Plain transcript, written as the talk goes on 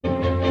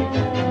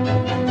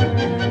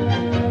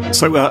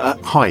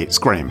Hi, it's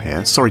Graham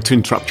here. Sorry to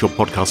interrupt your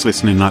podcast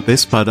listening like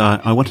this, but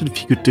I wondered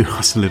if you could do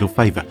us a little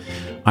favour.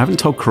 I haven't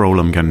told Carole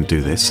I'm going to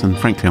do this, and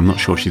frankly, I'm not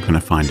sure she's going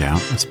to find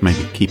out. Let's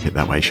maybe keep it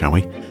that way, shall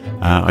we?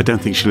 I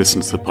don't think she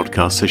listens to the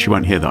podcast, so she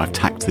won't hear that I've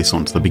tacked this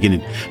onto the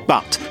beginning.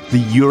 But the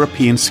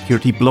European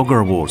Security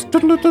Blogger Awards,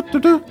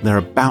 they're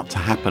about to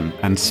happen,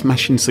 and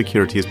Smashing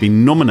Security has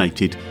been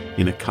nominated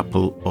in a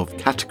couple of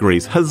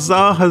categories.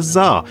 Huzzah,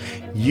 huzzah!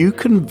 You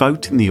can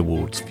vote in the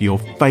awards for your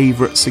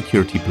favourite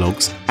security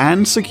blogs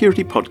and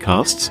security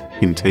podcasts,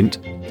 hint, hint.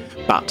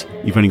 But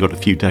you've only got a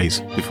few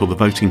days before the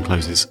voting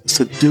closes,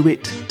 so do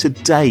it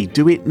today.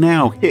 Do it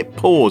now. Hit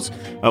pause.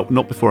 Oh,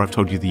 not before I've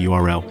told you the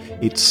URL.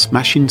 It's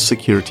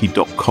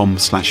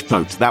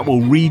smashingsecurity.com/vote. That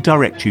will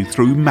redirect you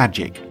through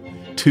magic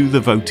to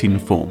the voting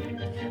form.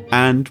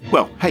 And,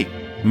 well, hey,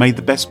 may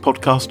the best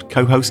podcast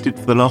co-hosted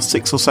for the last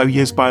 6 or so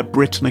years by a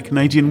Brit and a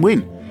Canadian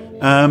win.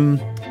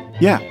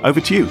 Yeah, over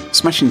to you.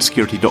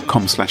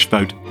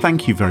 smashingsecurity.com/vote.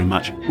 Thank you very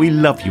much. We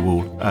love you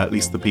all, at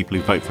least the people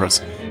who vote for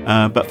us.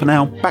 But for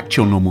now, back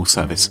to your normal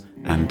service.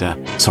 And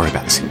sorry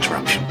about this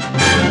interruption.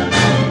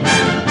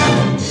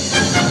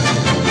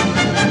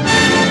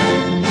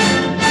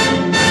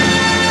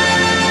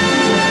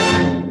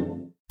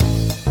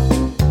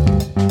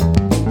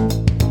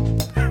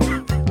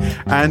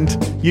 And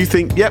you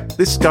think, yep,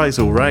 this guy's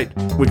all right.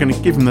 We're going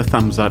to give him the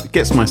thumbs up. It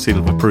gets my seal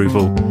of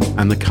approval.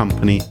 And the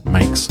company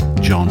makes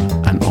John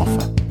an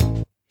offer.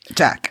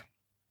 Jack.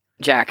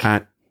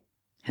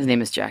 His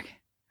name is Jack.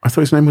 I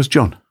thought his name was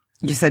John.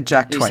 You said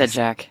Jack twice. You said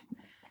Jack.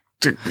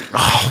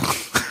 Oh,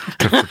 I'm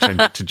going to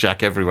pretend to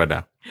Jack everywhere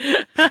now.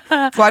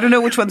 So I don't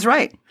know which one's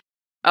right.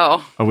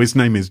 Oh, his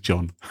name is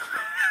John.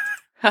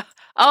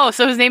 Oh,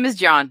 so his name is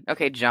John.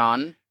 Okay,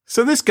 John.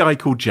 So this guy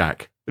called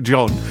Jack,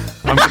 John.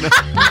 I'm gonna...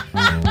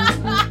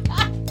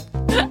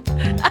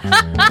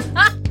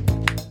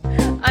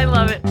 I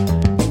love it.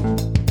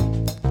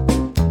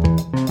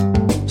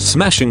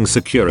 Smashing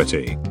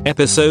Security,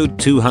 episode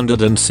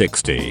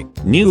 260,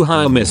 New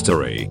Hire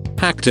Mystery,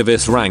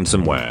 Hacktivist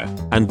Ransomware,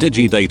 and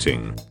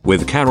Digi-Dating,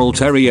 with Carole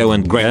Theriault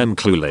and Graham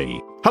Cluley.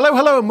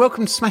 Hello, and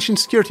welcome to Smashing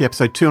Security,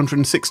 episode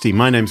 260.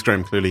 My name's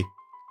Graham Cluley.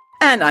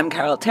 And I'm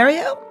Carole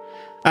Theriault.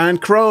 And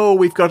Carole,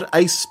 we've got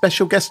a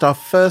special guest, our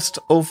first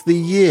of the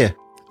year.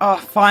 Oh,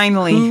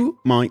 finally. Who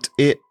might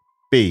it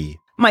be?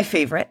 My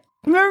favorite,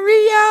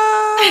 Maria!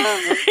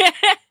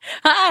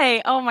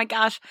 Hi. Oh my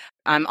gosh.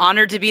 I'm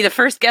honored to be the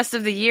first guest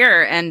of the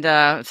year and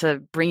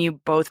to bring you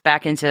both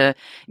back into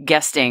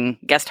guest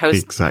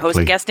host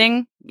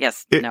guesting.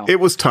 Yes. It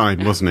was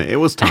time, wasn't it? It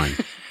was time.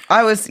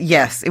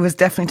 Yes, it was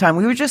definitely time.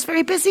 We were just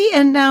very busy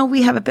and now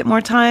we have a bit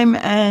more time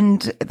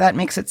and that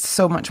makes it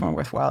so much more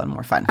worthwhile and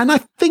more fun. And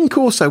I think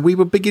also we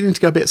were beginning to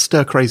go a bit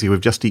stir crazy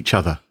with just each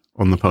other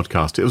on the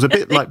podcast. It was a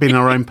bit like being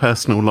our own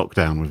personal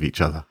lockdown with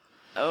each other.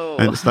 Oh.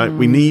 And it's like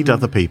we need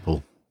other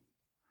people.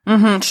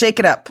 Mm-hmm. Shake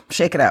it up.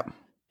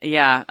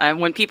 Yeah.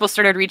 When people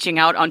started reaching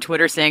out on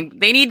Twitter saying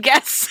they need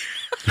guests,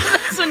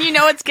 that's when you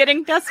know it's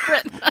getting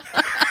desperate.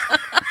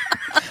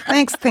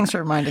 Thanks for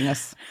reminding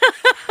us.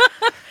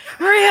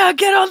 Maria,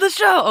 get on the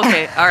show.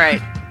 Okay, all right.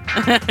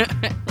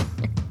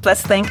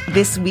 Let's thank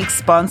this week's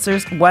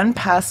sponsors,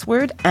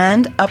 1Password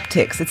and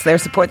Uptycs. It's their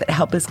support that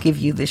help us give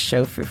you this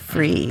show for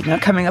free. Now,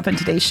 coming up in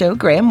today's show,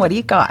 Graham, what do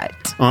you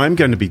got? I'm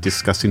going to be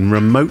discussing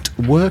remote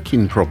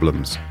working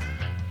problems.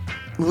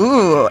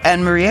 Ooh,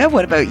 and Maria,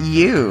 what about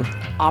you?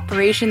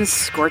 Operation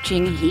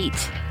Scorching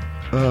Heat.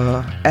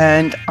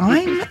 And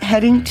I'm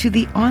heading to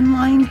the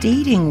online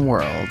dating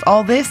world.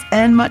 All this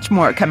and much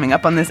more coming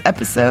up on this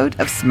episode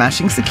of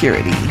Smashing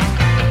Security.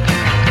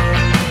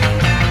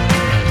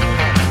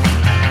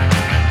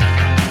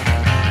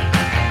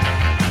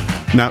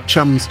 Now,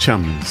 chums,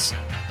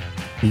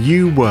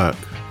 you work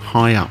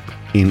high up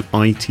in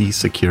IT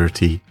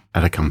security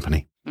at a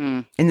company.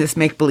 In this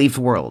make-believe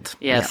world.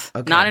 Yes,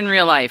 yeah, okay. Not in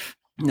real life.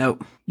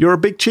 Nope. You're a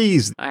big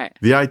cheese. All right.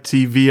 The IT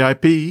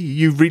VIP,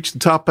 you've reached the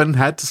top and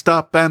had to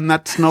stop, and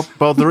that's not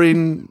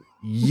bothering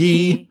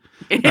ye.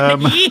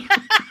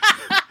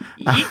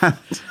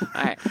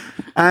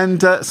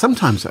 And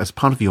sometimes as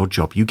part of your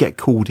job, you get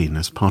called in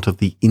as part of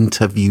the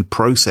interview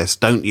process,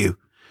 don't you?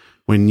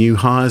 When new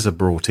hires are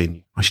brought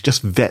in, I should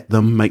just vet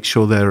them, make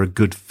sure they're a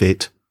good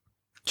fit.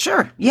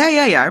 Sure.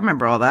 Yeah. I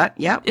remember all that.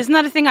 Yeah. Isn't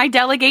that a thing I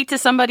delegate to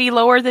somebody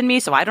lower than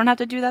me so I don't have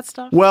to do that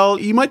stuff? Well,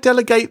 you might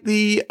delegate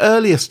the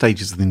earlier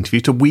stages of the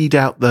interview to weed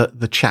out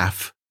the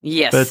chaff.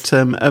 Yes. But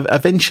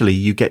eventually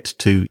you get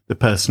to the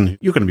person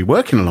you're going to be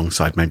working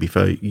alongside maybe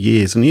for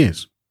years and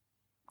years.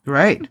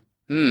 Right.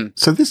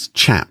 So this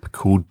chap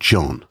called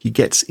John, he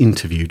gets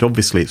interviewed.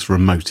 Obviously, it's a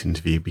remote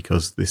interview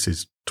because this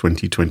is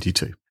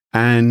 2022.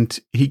 And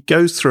he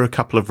goes through a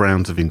couple of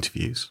rounds of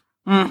interviews.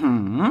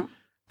 Mm-hmm.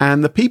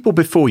 And the people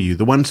before you,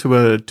 the ones who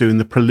are doing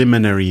the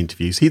preliminary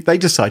interviews, they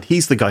decide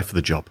he's the guy for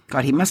the job.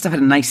 God, he must have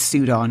had a nice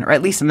suit on, or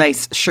at least a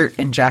nice shirt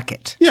and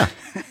jacket. Yeah.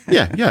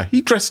 He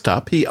dressed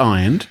up. He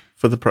ironed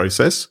for the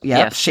process. Yep,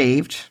 Yes.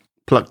 Shaved.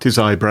 Plucked his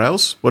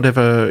eyebrows,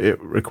 whatever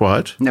it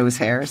required. Nose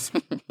hairs.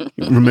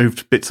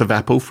 Removed bits of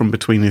apple from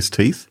between his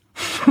teeth.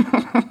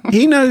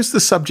 He knows the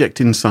subject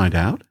inside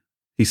out.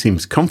 He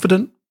seems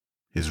confident.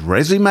 His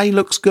resume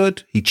looks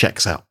good. He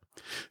checks out.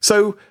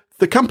 So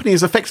the company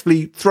has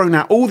effectively thrown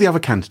out all the other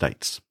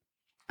candidates.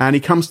 And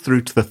he comes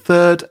through to the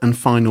third and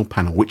final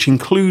panel, which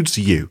includes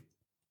you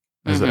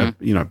as a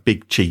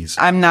big cheese.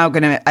 I'm now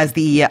going to, as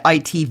the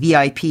IT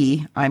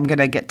VIP, I'm going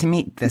to get to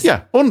meet this.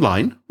 Yeah,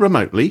 online,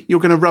 remotely. You're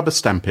going to rubber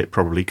stamp it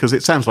probably because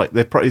it sounds like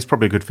it's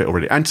probably a good fit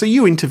already. And so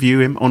you interview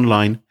him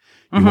online.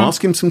 You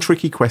ask him some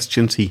tricky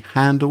questions. He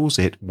handles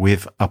it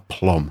with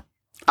aplomb.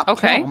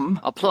 Okay,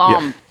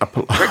 aplomb.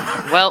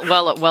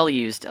 Yeah, well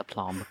used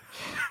aplomb.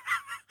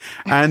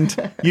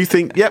 And you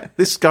think, yep,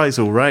 this guy's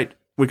all right.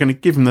 We're going to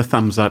give him the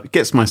thumbs up. It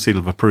gets my seal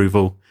of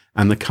approval.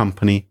 And the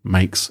company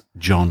makes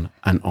John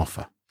an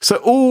offer. So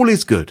all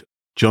is good.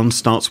 John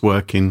starts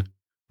working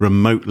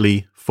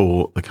remotely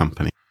for the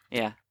company.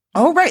 Yeah.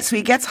 Oh, right. So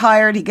he gets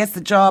hired. He gets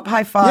the job.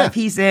 High five.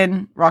 Yeah. He's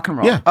in. Rock and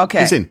roll. Yeah.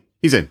 Okay.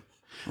 He's in.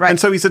 Right.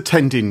 And so he's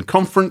attending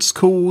conference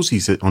calls.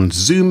 He's on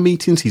Zoom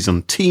meetings. He's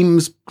on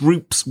Teams,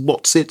 groups,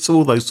 Whatsits,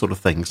 all those sort of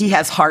things. He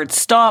has hard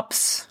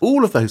stops.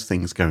 All of those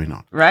things going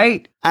on.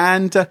 Right.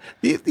 And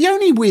the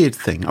only weird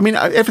thing, I mean,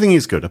 everything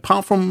is good,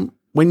 apart from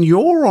when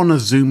you're on a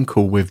Zoom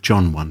call with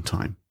John one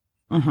time,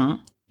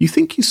 you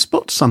think you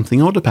spot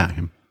something odd about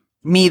him.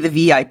 Me, the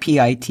VIP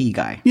IT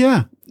guy.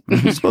 Yeah.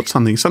 You spot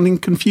something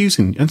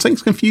confusing. And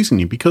something's confusing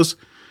you because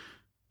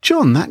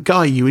John, that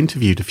guy you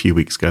interviewed a few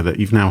weeks ago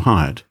that you've now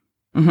hired,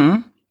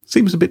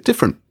 seems a bit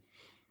different.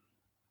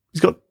 He's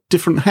got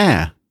different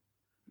hair.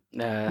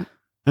 And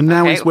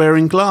now he's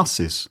wearing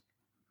glasses.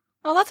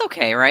 Well, that's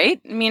okay, right?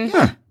 I mean,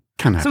 yeah,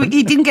 can happen. So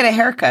he didn't get a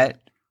haircut.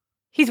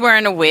 He's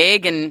wearing a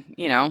wig and,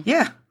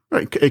 Yeah.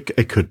 Right,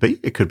 it could be.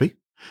 It could be.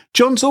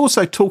 John's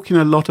also talking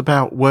a lot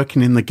about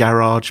working in the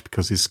garage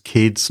because his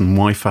kids and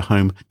wife are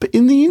home. But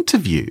in the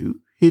interview,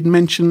 he'd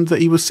mentioned that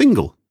he was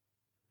single.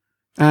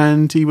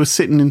 And he was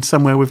sitting in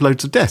somewhere with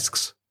loads of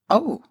desks.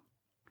 Oh.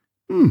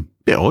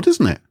 Bit odd,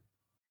 isn't it?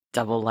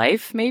 Double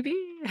life, maybe?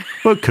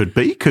 Well, it could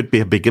be. Could be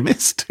a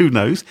bigamist. Who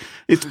knows?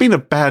 It's been a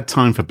bad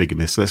time for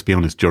bigamists, let's be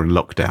honest, during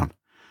lockdown.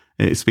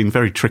 It's been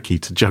very tricky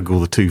to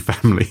juggle the two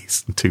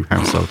families and two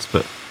households.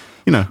 But,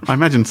 I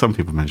imagine some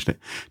people managed it.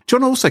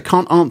 John also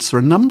can't answer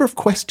a number of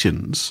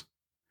questions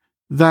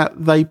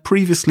that they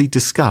previously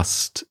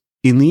discussed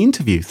in the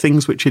interview,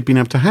 things which he'd been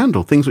able to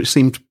handle, things which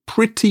seemed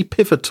pretty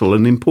pivotal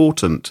and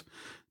important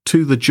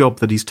to the job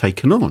that he's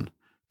taken on.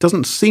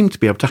 Doesn't seem to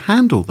be able to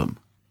handle them.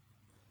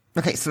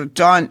 Okay, so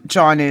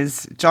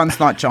John's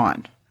not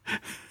John.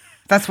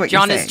 That's what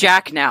John you're saying. is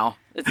Jack now.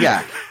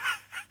 Yeah.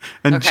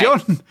 And okay.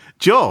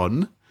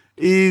 John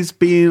is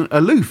being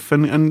aloof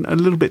and a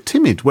little bit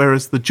timid,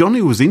 whereas the John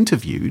who was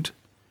interviewed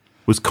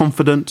was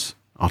confident,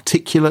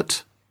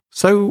 articulate.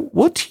 So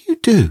what do you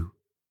do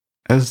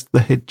as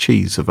the head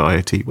cheese of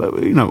IoT?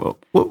 Well,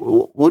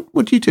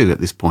 what do you do at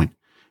this point?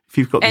 If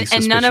you've got these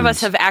and none of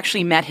us have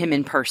actually met him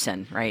in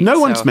person, right?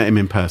 No one's met him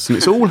in person.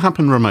 It's all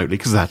happened remotely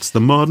because that's the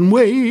modern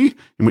way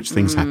in which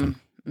things happen.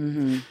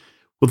 Mm-hmm.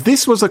 Well,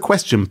 this was a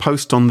question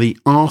posted on the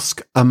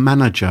Ask a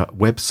Manager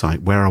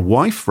website where a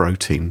wife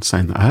wrote in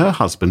saying that her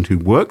husband, who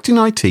worked in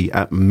IT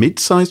at a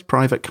mid-sized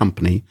private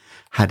company,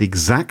 had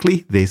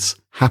exactly this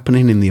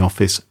happening in the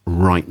office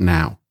right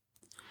now.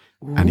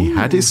 Ooh. And he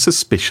had his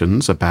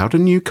suspicions about a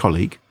new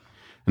colleague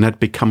and had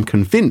become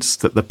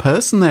convinced that the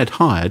person they'd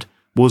hired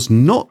was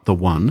not the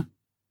one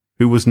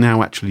who was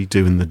now actually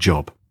doing the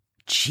job.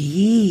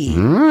 Gee.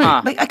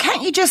 Right.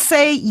 Can't you just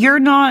say, you're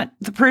not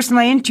the person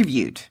I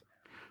interviewed?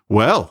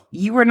 Well.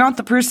 You were not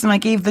the person I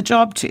gave the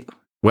job to.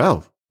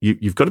 Well,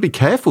 you've got to be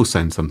careful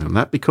saying something like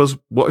that because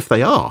what if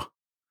they are?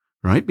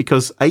 Right?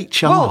 Because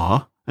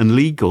HR and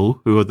legal,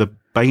 who are the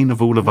bane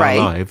of all of our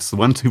lives, the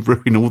ones who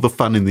ruin all the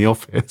fun in the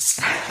office,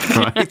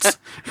 right?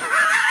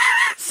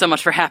 So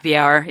much for happy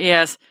hour,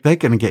 yes. They're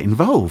going to get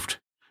involved.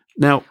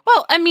 Now,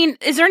 well, I mean,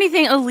 is there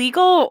anything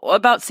illegal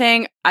about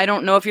saying, I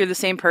don't know if you're the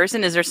same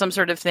person? Is there some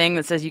sort of thing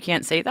that says you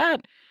can't say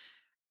that?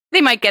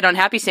 They might get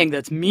unhappy saying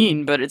that's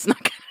mean, but it's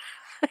not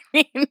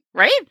going to,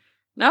 right?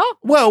 No?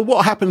 Well,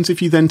 what happens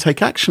if you then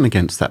take action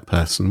against that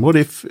person? What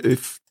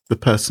if the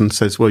person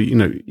says, well,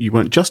 you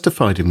weren't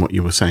justified in what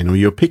you were saying, or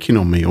you're picking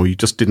on me, or you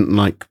just didn't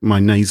like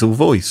my nasal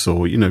voice,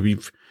 or,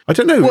 I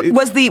don't know.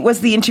 Was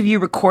the interview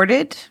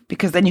recorded?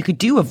 Because then you could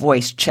do a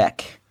voice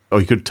check. Or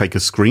you could take a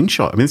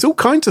screenshot. I mean, there's all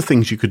kinds of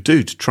things you could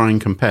do to try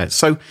and compare.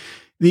 So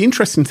the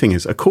interesting thing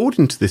is,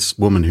 according to this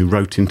woman who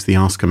wrote into the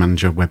Ask a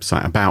Manager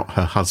website about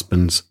her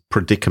husband's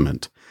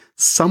predicament,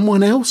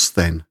 someone else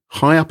then,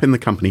 high up in the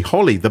company,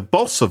 Holly, the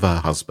boss of her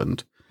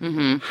husband,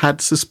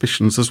 had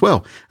suspicions as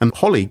well. And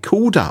Holly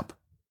called up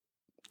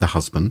the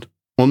husband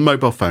on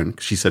mobile phone.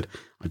 She said,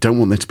 I don't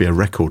want there to be a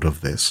record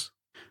of this.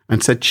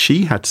 And said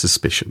she had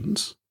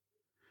suspicions.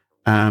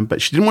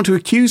 But she didn't want to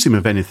accuse him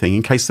of anything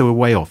in case they were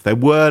way off. There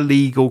were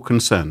legal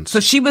concerns. So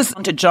she was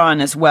to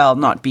John as well,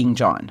 not being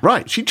John.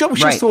 Right. She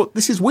thought,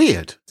 this is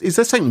weird. Is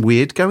there something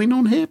weird going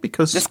on here?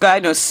 Because this guy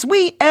knows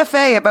sweet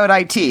FA about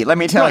IT, let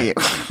me tell you.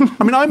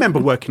 I mean, I remember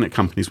working at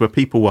companies where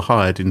people were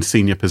hired in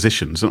senior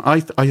positions, and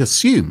I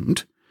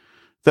assumed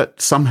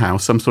that somehow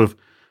some sort of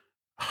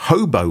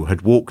hobo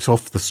had walked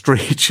off the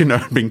street,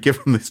 and been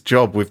given this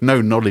job with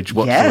no knowledge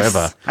whatsoever.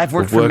 Yes, I've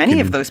worked for many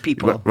of those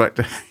people. Right.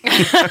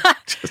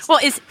 Well,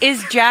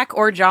 is Jack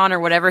or John or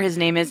whatever his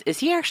name is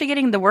he actually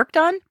getting the work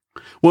done?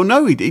 Well,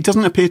 no, he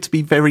doesn't appear to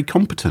be very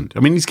competent. I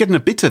mean, he's getting a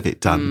bit of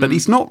it done, but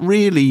he's not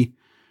really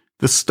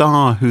the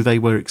star who they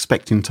were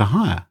expecting to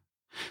hire.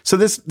 So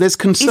there's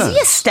concern. Is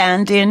he a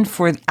stand-in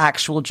for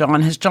actual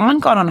John? Has John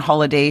gone on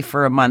holiday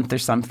for a month or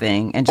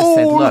something and just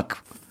said, look...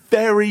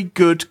 Very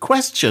good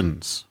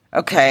questions.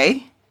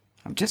 Okay.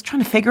 I'm just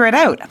trying to figure it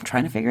out.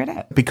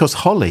 Because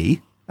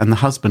Holly and the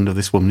husband of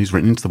this woman who's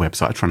written into the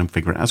website are trying to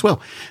figure it out as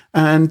well.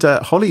 And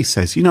Holly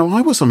says,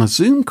 I was on a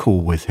Zoom call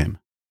with him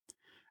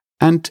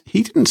and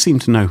he didn't seem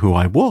to know who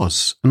I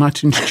was. And I had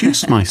to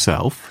introduce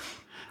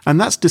myself. And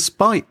that's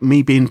despite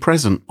me being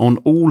present on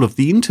all of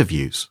the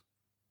interviews.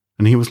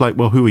 And he was like,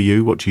 well, who are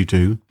you? What do you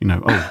do?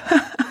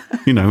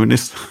 And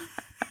this...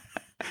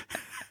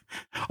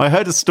 I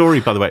heard a story,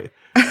 by the way.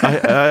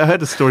 I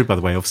heard a story, by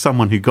the way, of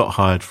someone who got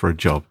hired for a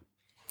job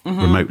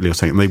remotely or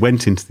something. They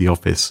went into the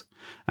office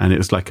and it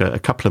was like a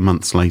couple of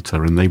months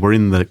later and they were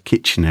in the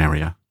kitchen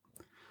area.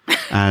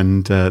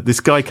 And this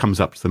guy comes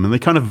up to them and they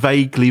kind of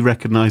vaguely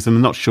recognize them.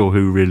 They're not sure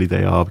who really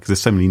they are because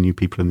there's so many new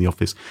people in the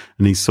office.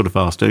 And he's sort of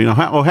asked, how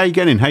are you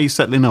getting? How are you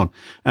settling on?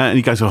 And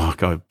he goes, oh,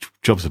 God,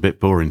 job's a bit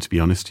boring, to be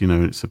honest.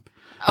 It's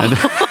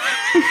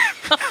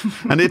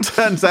and it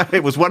turns out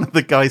it was one of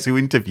the guys who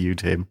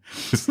interviewed him.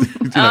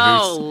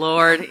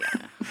 Lord.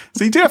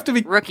 So you do have to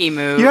be... Rookie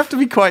move. You have to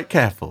be quite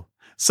careful.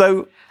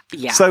 So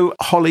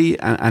Holly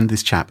and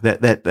this chap,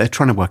 they're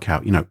trying to work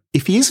out,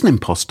 if he is an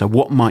imposter,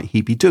 what might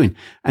he be doing?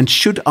 And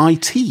should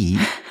IT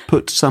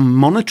put some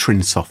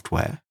monitoring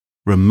software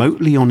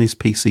remotely on his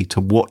PC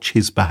to watch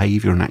his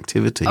behaviour and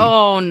activity?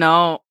 Oh,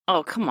 no.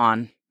 Oh, come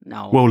on.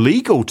 No. Well,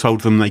 legal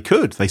told them they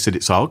could. They said,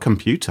 it's our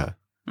computer.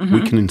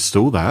 We can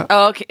install that.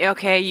 Oh,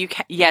 okay. You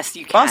can. Yes,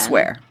 you can.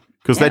 Bossware.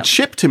 Because they'd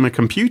shipped him a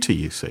computer,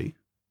 you see,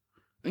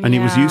 and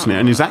he was using it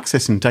and he was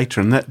accessing data.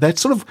 And they're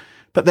sort of,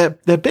 but they're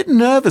a bit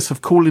nervous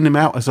of calling him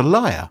out as a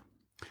liar.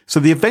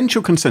 So the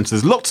eventual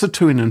consensus, lots of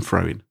toing and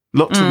froing,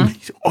 lots of,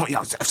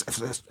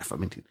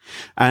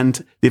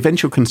 and the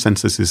eventual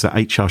consensus is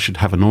that HR should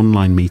have an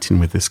online meeting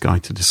with this guy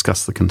to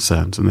discuss the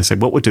concerns. And they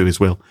said, what we'll do is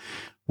we'll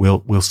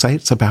say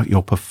it's about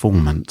your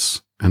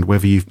performance and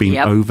whether you've been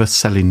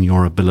overselling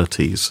your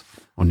abilities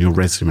on your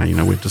resume,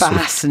 with the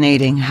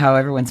fascinating how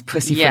everyone's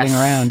pussyfooting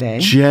around, eh?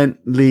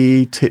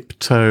 Gently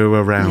tiptoe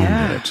around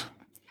it.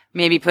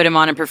 Maybe put him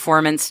on a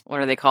performance. What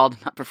are they called?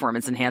 Not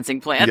performance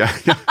enhancing plan. Yeah.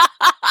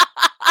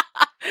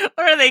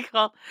 What are they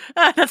called?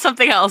 That's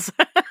something else.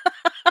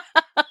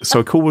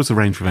 So a call was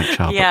arranged with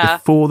HR, but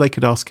before they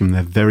could ask him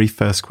their very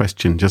first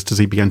question, just as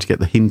he began to get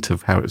the hint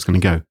of how it was going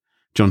to go,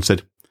 John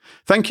said,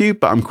 "Thank you,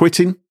 but I'm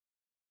quitting."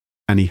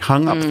 And he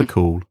hung up the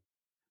call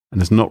and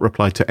has not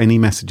replied to any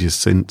messages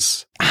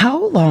since. How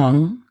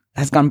long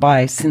has gone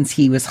by since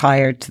he was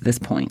hired to this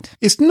point?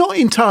 It's not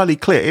entirely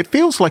clear. It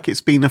feels like it's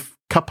been a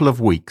couple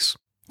of weeks.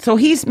 So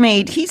he's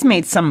made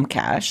some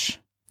cash.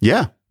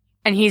 Yeah.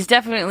 And he's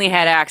definitely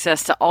had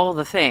access to all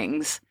the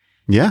things.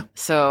 Yeah.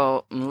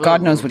 So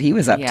God knows what he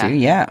was up to.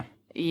 Yeah.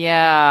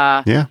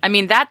 Yeah. I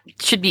mean, that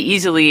should be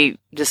easily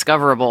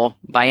discoverable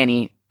by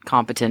any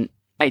competent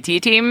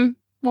IT team,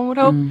 one would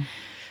hope.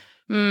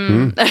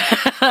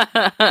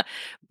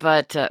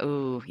 But,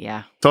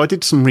 yeah. So I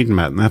did some reading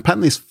about it. Now,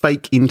 apparently this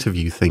fake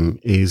interview thing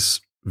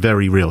is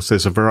very real. So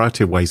there's a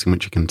variety of ways in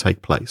which it can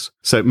take place.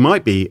 So it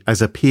might be,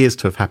 as appears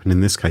to have happened in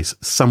this case,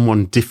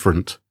 someone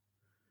different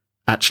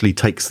actually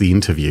takes the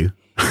interview.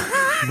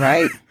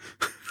 Right.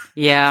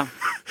 Yeah.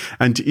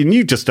 And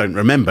you just don't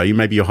remember.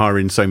 Maybe you're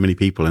hiring so many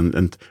people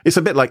and it's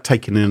a bit like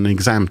taking an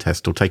exam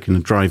test or taking a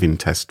driving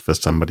test for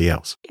somebody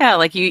else. Yeah,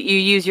 like you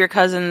use your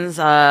cousin's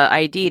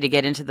ID to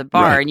get into the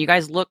bar and you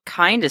guys look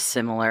kind of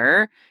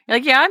similar. You're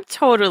like, yeah, I'm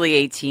totally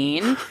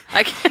 18.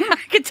 I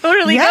could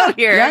totally go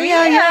here.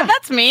 Yeah,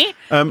 that's me.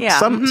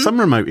 Some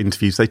remote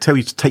interviews, they tell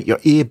you to take your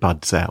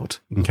earbuds out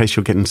in case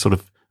you're getting sort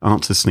of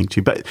answers sneaked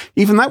to you. But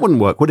even that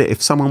wouldn't work, would it?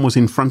 If someone was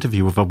in front of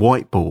you with a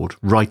whiteboard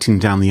writing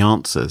down the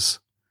answers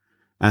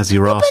as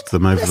you're asked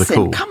them over the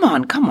call. Come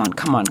on.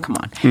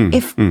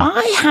 If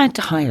I had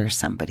to hire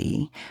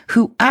somebody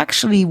who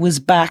actually was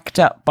backed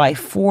up by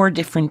 4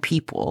 different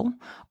people,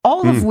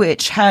 all of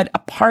which had a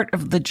part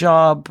of the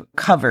job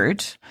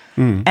covered,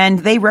 and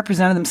they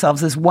represented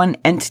themselves as one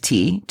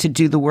entity to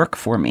do the work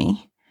for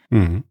me,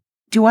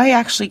 do I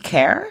actually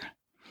care?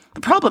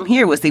 The problem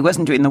here was he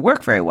wasn't doing the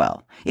work very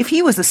well. If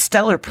he was a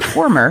stellar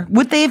performer,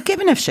 would they have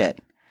given a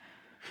shit?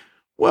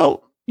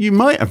 Well, you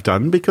might have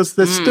done because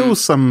there's still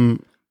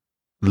some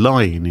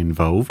lying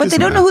involved, but they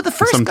don't know who the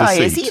first guy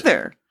is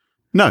either.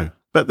 No,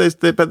 but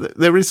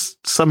there is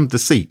some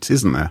deceit,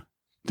 isn't there?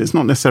 It's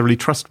not necessarily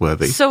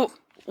trustworthy. So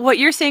what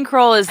you're saying,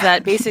 Kroll, is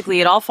that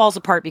basically it all falls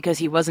apart because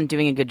he wasn't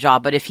doing a good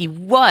job. But if he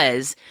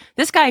was,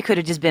 this guy could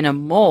have just been a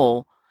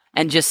mole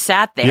and just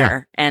sat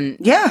there and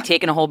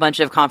taken a whole bunch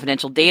of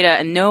confidential data,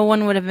 and no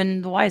one would have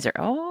been the wiser.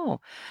 Oh,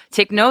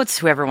 take notes,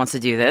 whoever wants to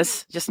do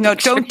this. Just no,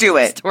 don't do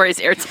it. Stories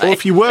airtight. Or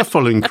if you were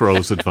following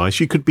Carol's advice,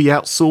 you could be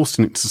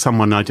outsourcing it to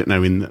someone, I don't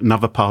know, in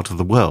another part of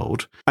the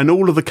world, and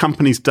all of the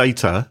company's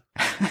data.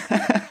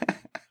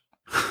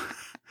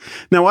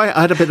 Now, I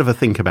had a bit of a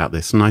think about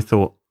this, and I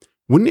thought,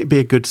 wouldn't it be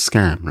a good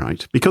scam,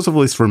 right? Because of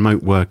all this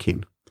remote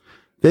working,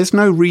 there's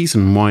no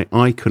reason why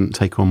I couldn't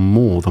take on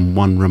more than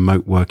one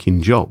remote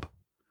working job.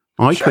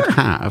 I could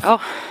have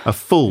a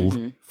full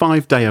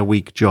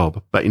 5-day-a-week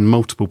job, but in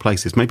multiple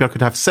places. Maybe I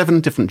could have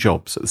 7 different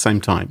jobs at the same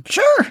time.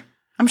 Sure.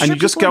 I'm sure and you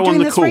just people go are on doing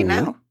the this call. right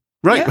now.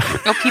 Right. Yeah.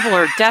 Oh, people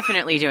are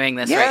definitely doing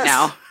this right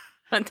now.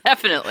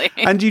 Definitely.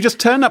 And you just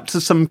turn up to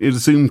some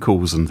Zoom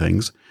calls and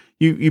things.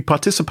 You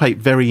participate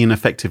very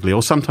ineffectively,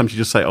 or sometimes you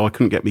just say, "Oh, I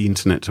couldn't get the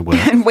internet to work,"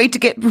 and wait to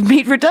get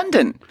made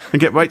redundant.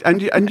 And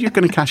you're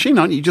going to cash in,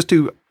 aren't you?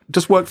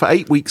 Just work for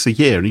 8 weeks a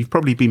year, and you've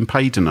probably been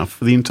paid enough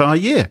for the entire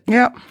year.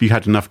 Yeah. If you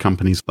had enough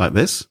companies like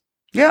this.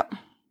 Yeah.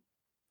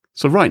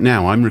 So right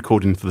now, I'm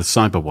recording for the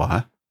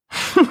Cyberwire.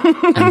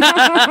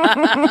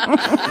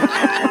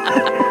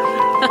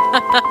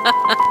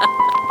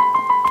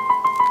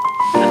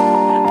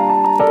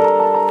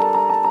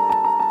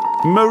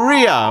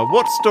 Maria,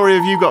 what story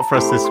have you got for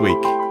us this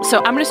week? So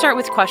I'm going to start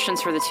with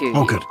questions for the two of you.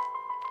 Oh, good.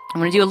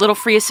 I'm going to do a little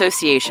free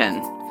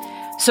association.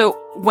 So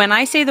when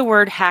I say the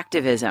word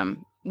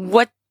hacktivism,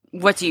 what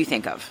do you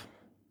think of?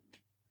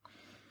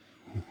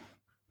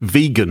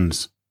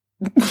 Vegans.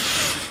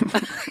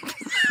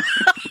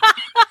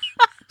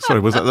 Sorry,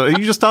 was that?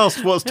 You just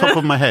asked what's top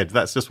of my head.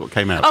 That's just what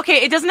came out.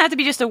 Okay, it doesn't have to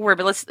be just a word,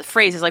 but let's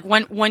phrase it. Like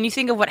when you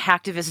think of what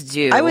hacktivists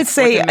do, I would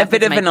say a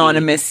bit of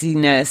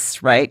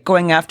anonymous-ness, right?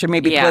 Going after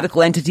maybe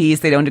political entities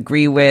they don't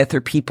agree with, or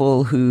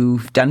people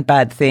who've done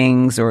bad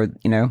things, or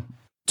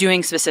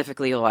doing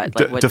specifically what?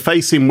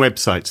 Defacing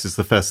websites is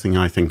the first thing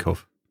I think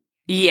of.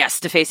 Yes,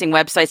 defacing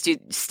websites,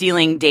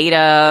 stealing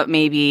data,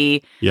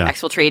 maybe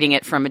exfiltrating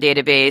it from a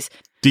database.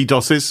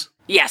 DDoSes.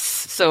 Yes.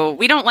 So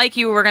we don't like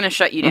you. We're going to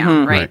shut you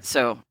down. Right.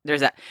 So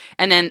there's that.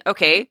 And then,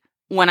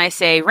 when I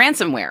say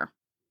ransomware,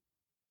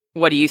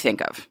 what do you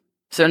think of?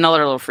 So another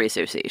little free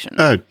association.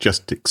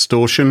 Just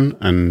extortion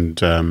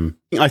and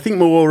I think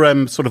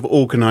more sort of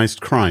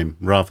organized crime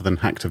rather than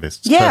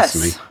hacktivists. Yes.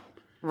 Personally.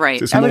 Right.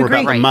 So it's more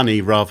about the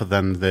money rather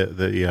than the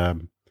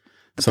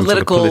some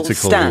political, sort of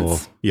political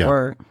stance.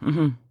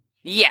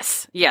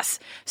 Yes.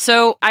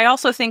 So I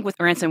also think with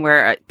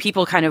ransomware,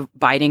 people kind of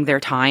biding their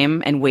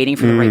time and waiting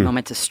for the right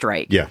moment to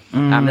strike. Yeah.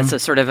 That's a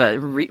sort of a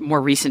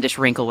more recentish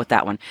wrinkle with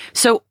that one.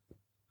 So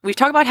we've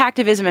talked about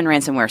hacktivism and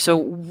ransomware. So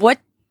what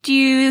do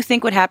you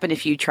think would happen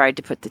if you tried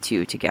to put the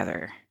two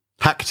together?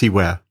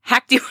 Hacktiware.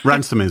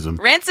 Ransomism.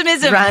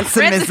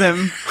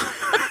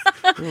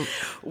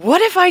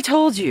 What if I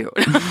told you?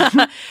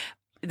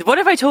 What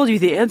if I told you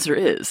the answer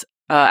is,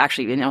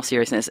 actually, in all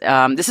seriousness,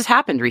 this has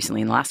happened recently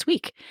in the last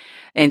week.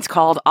 And it's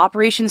called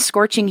Operation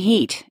Scorching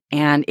Heat.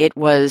 And it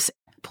was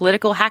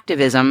political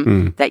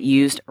hacktivism that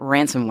used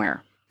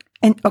ransomware.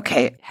 And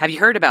have you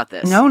heard about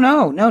this?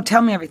 No.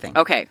 Tell me everything.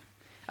 Okay.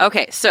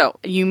 So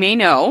you may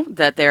know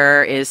that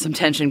there is some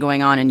tension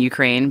going on in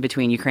Ukraine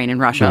between Ukraine and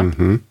Russia.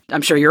 Mm-hmm.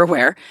 I'm sure you're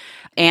aware.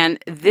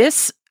 And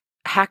this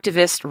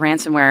hacktivist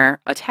ransomware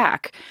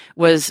attack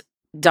was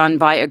done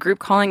by a group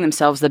calling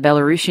themselves the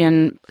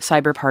Belarusian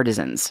Cyber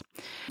Partisans.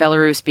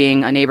 Belarus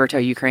being a neighbor to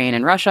Ukraine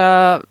and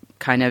Russia,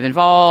 kind of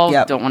involved.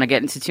 Yep. Don't want to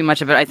get into too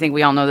much of it. I think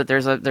we all know that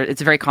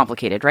it's very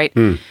complicated, right?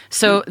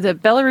 So the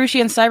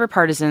Belarusian Cyber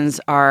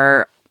Partisans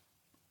are,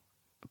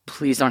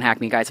 please don't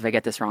hack me, guys, if I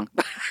get this wrong,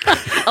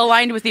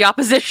 aligned with the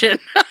opposition.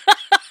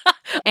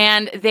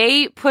 And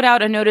they put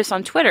out a notice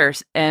on Twitter,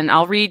 and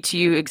I'll read to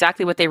you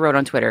exactly what they wrote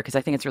on Twitter, because I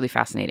think it's really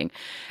fascinating.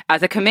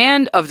 At the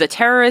command of the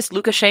terrorist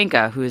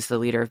Lukashenko, who is the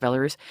leader of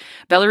Belarus,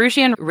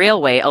 Belarusian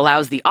Railway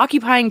allows the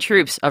occupying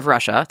troops of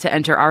Russia to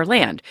enter our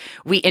land.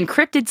 We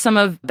encrypted some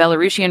of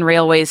Belarusian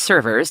Railway's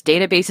servers,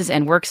 databases,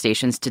 and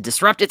workstations to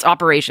disrupt its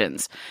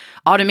operations.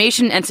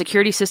 Automation and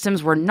security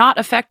systems were not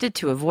affected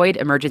to avoid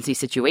emergency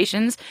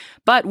situations,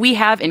 but we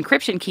have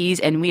encryption keys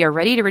and we are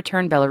ready to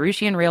return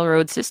Belarusian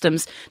railroad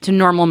systems to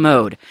normal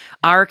mode.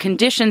 Our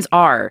conditions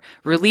are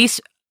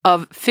release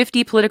of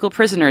 50 political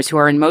prisoners who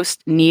are in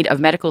most need of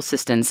medical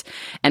assistance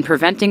and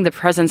preventing the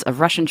presence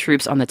of Russian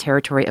troops on the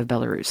territory of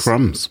Belarus.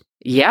 Crumbs.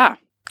 Yeah.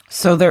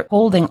 So they're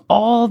holding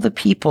all the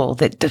people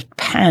that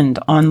depend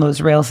on those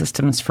rail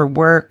systems for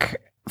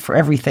work, for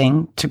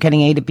everything, to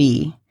getting A to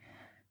B,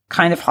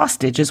 kind of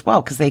hostage as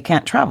well, because they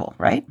can't travel,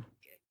 right?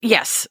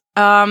 Yes.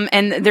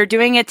 And they're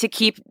doing it to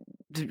keep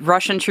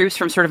Russian troops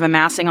from sort of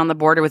amassing on the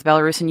border with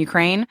Belarus and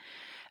Ukraine.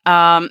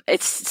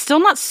 It's still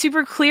not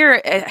super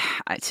clear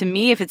to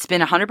me if it's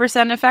been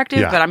 100%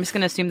 effective, but I'm just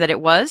going to assume that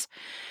it was.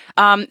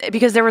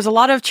 Because there was a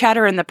lot of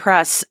chatter in the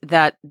press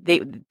that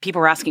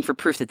people were asking for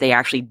proof that they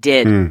actually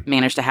did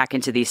manage to hack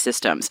into these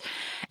systems.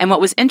 And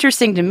what was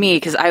interesting to me,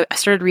 because I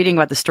started reading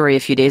about the story a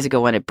few days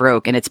ago when it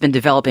broke, and it's been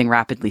developing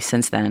rapidly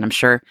since then. And I'm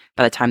sure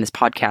by the time this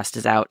podcast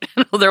is out,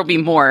 there'll be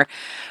more.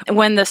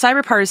 When the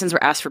cyber partisans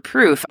were asked for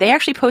proof, they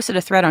actually posted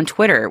a thread on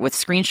Twitter with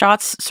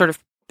screenshots sort of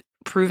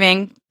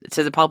proving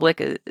to the public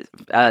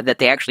that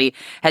they actually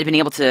had been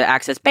able to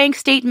access bank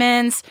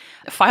statements,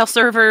 file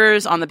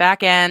servers on the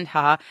back end,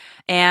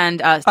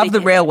 and of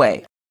the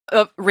railway.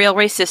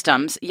 Railway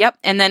systems. Yep.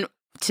 And then,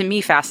 to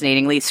me,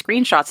 fascinatingly,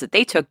 screenshots that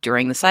they took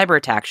during the cyber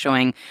attack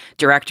showing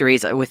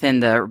directories within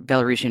the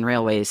Belarusian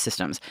railway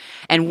systems.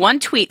 And one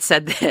tweet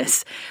said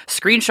this: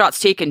 screenshots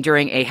taken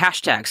during a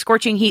hashtag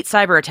scorching heat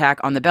cyber attack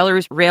on the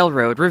Belarus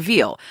Railroad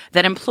reveal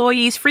that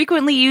employees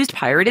frequently used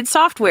pirated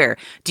software.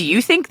 Do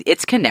you think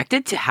it's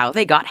connected to how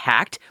they got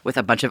hacked? With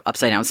a bunch of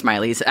upside down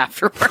smileys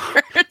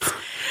afterwards.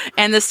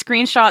 And the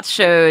screenshots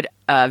showed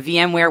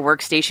VMware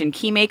Workstation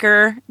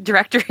Keymaker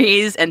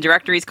directories and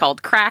directories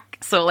called crack.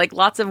 So like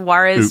lots of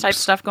Juarez type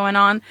stuff going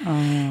on.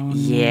 Oh,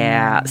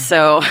 yeah.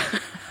 So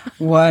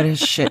what a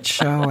shit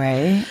show,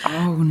 eh?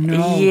 Oh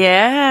no.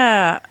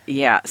 Yeah.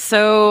 Yeah.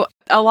 So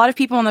a lot of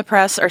people in the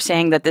press are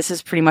saying that this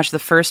is pretty much the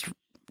first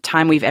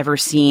time we've ever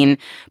seen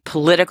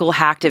political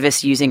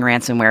hacktivists using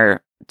ransomware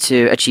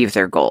to achieve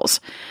their goals,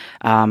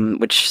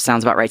 which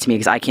sounds about right to me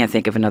because I can't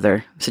think of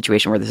another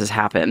situation where this has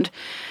happened.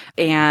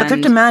 But their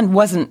demand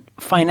wasn't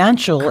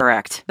financial.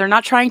 Correct. They're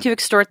not trying to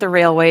extort the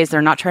railways.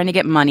 They're not trying to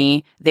get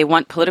money. They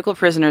want political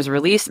prisoners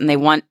released, and they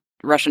want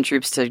Russian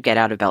troops to get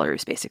out of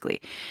Belarus,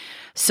 basically.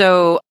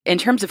 So in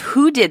terms of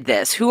who did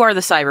this, who are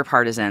the cyber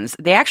partisans,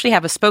 they actually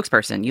have a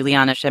spokesperson,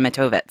 Yuliana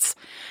Shemetovets.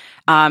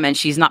 And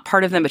she's not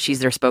part of them, but she's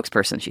their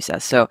spokesperson, she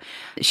says. So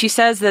she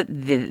says that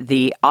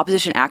the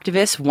opposition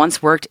activists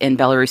once worked in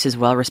Belarus's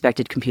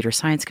well-respected computer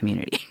science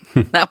community.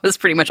 That was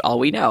pretty much all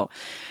we know.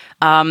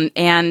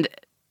 And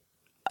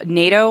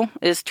NATO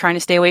is trying to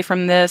stay away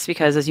from this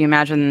because, as you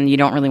imagine, you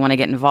don't really want to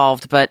get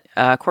involved. But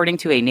according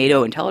to a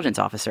NATO intelligence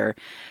officer,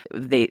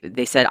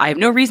 they said, I have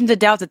no reason to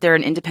doubt that they're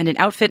an independent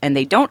outfit, and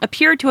they don't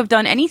appear to have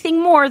done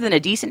anything more than a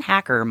decent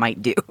hacker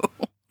might do.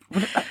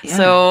 Yeah.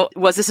 So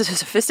was this a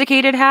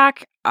sophisticated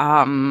hack?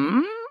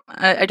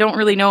 I don't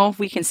really know if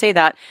we can say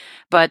that,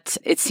 but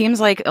it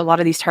seems like a lot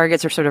of these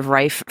targets are sort of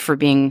rife for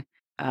being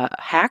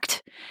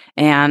hacked.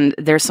 And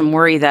there's some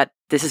worry that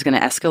this is going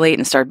to escalate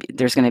and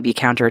there's going to be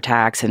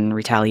counterattacks and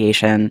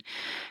retaliation.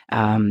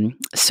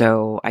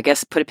 So I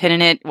guess put a pin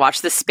in it,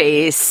 watch the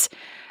space.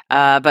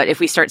 But if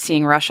we start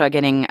seeing Russia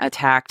getting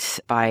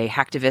attacked by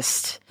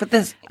hacktivists... But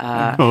this...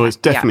 it's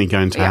definitely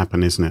going to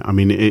happen, isn't it? I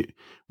mean,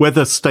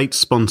 whether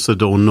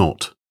state-sponsored or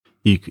not,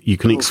 you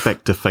can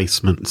expect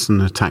defacements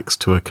and attacks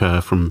to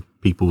occur from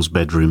people's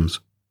bedrooms.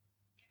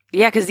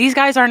 Yeah, because these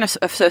guys aren't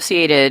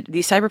associated.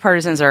 These cyber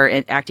partisans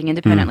are acting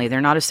independently. They're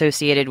not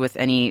associated with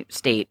any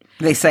state.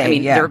 They say,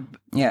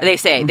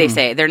 They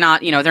say they're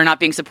not. They're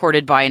not being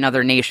supported by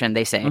another nation.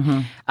 They say,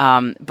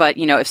 but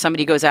if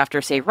somebody goes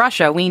after, say,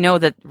 Russia, we know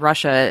that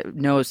Russia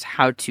knows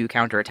how to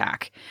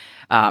counterattack.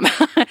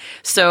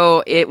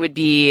 So it would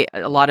be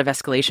a lot of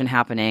escalation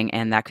happening,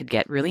 and that could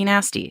get really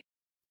nasty.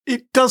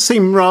 It does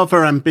seem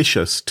rather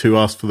ambitious to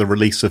ask for the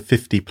release of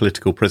 50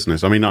 political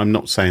prisoners. I mean, I'm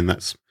not saying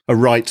that's a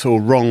right or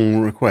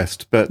wrong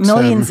request, but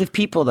millions of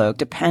people, though,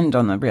 depend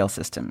on the rail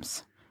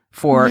systems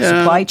for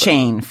supply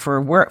chain, for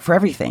work, for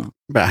everything.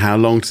 But how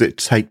long does it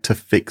take to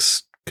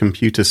fix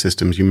computer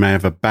systems? You may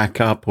have a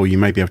backup, or you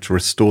may be able to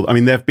restore. I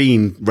mean, there have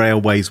been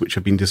railways which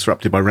have been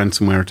disrupted by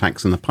ransomware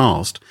attacks in the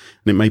past,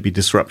 and it may be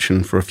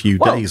disruption for a few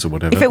days or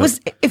whatever. If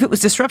it was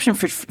disruption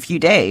for a few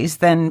days,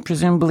 then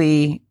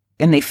presumably,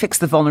 and they fix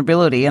the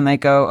vulnerability and they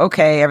go,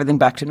 okay, everything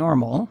back to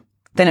normal,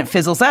 then it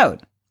fizzles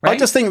out. Right? I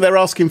just think they're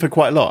asking for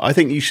quite a lot. I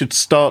think you should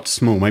start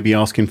small, maybe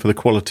asking for the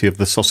quality of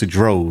the sausage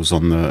rolls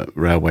on the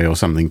railway or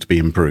something to be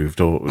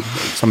improved, or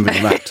something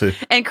like that too.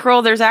 And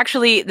Kroll, there's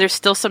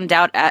still some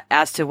doubt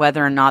as to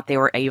whether or not they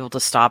were able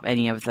to stop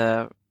any of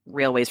the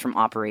railways from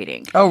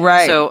operating. Oh,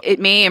 right. So it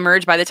may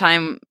emerge by the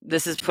time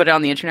this is put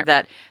on the internet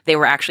that they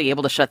were actually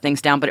able to shut things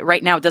down. But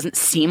right now, it doesn't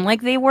seem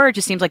like they were. It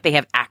just seems like they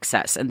have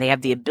access and they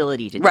have the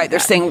ability to do that. Right. They're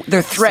saying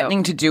they're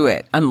threatening to do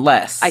it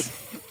unless. I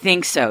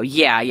think so.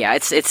 Yeah.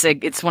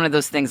 It's one of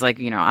those things like,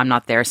 I'm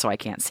not there, so I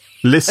can't say.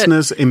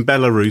 Listeners in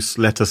Belarus,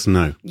 let us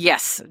know.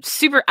 Yes.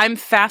 Super. I'm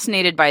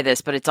fascinated by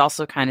this, but it's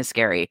also kind of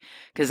scary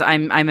because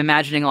I'm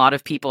imagining a lot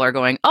of people are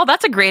going, oh,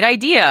 that's a great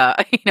idea.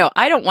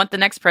 I don't want the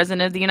next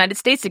president of the United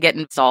States to get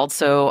installed.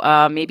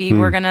 So maybe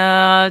we're going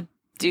to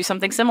do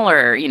something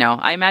similar.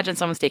 I imagine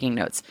someone's taking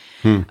notes.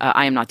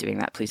 I am not doing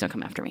that. Please don't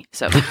come after me.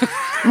 So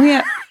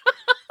Maria,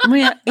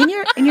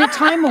 in your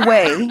time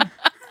away,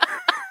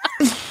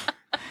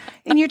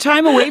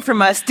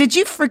 from us, did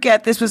you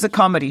forget this was a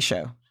comedy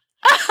show?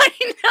 I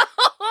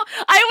know.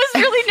 I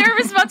was really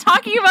nervous about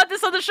talking about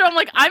this on the show. I'm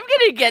like, I'm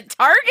going to get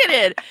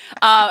targeted.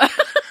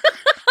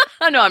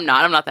 No, I'm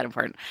not. I'm not that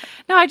important.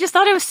 No, I just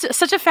thought it was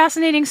such a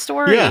fascinating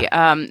story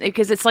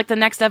because it's like the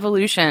next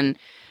evolution.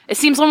 It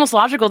seems almost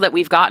logical that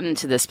we've gotten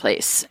to this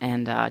place.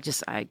 And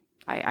I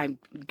I'm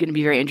going to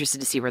be very interested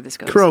to see where this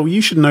goes. Carole,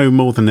 you should know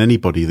more than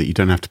anybody that you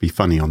don't have to be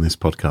funny on this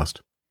podcast.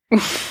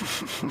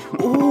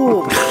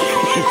 Ooh.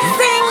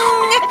 Zing!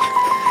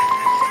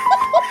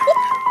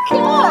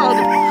 God.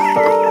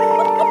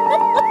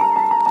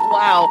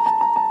 Wow.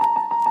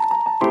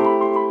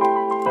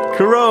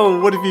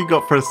 Carole, what have you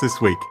got for us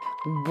this week?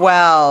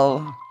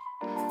 Well,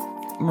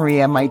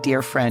 Maria, my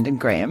dear friend, and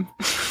Graham,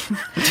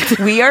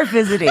 we are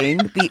visiting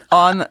the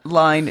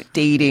online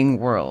dating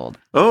world.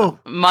 Oh.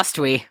 Must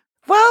we?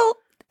 Well,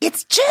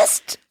 it's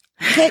just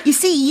that, you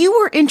see, you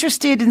were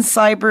interested in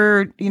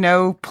cyber,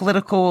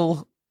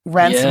 political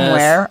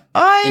ransomware. Yes.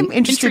 I'm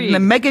interested in Intrigue. the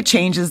mega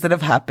changes that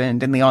have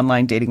happened in the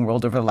online dating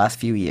world over the last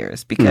few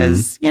years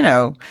because,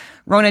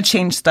 Rona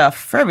changed stuff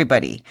for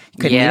everybody.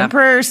 You couldn't meet in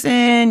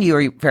person, you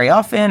were very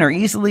often or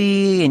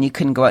easily, and you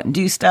couldn't go out and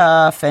do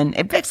stuff. And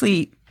it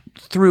basically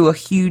threw a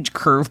huge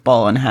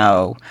curveball on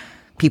how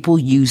people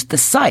used the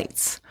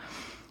sites.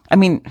 I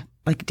mean,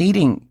 like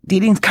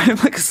dating's kind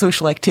of like a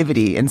social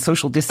activity, and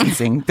social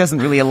distancing doesn't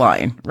really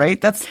align, right?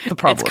 That's the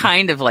problem. It's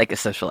kind of like a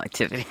social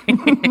activity.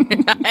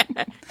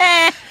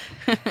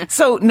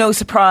 So no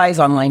surprise,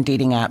 online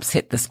dating apps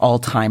hit this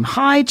all-time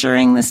high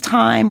during this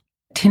time.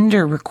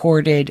 Tinder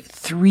recorded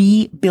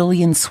 3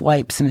 billion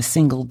swipes in a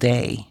single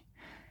day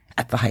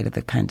at the height of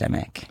the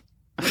pandemic.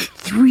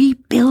 3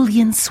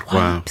 billion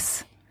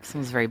swipes.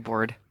 Someone's very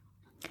bored.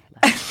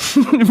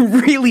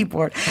 Really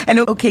bored. And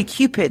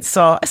OkCupid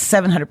saw a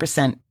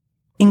 700%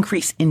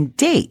 increase in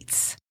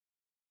dates.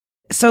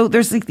 So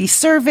there's like these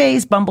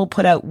surveys. Bumble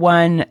put out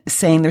one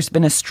saying there's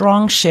been a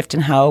strong shift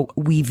in how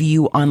we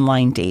view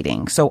online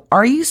dating. So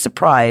are you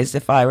surprised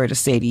if I were to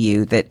say to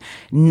you that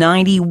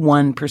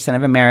 91%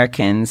 of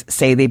Americans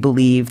say they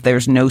believe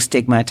there's no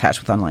stigma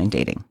attached with online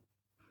dating?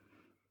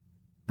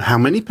 How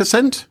many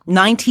percent?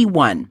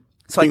 91.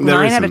 So like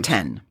 9 out of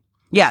 10.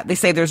 Yeah, they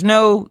say there's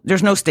no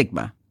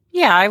stigma.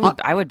 Yeah,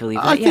 I would believe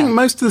that. I think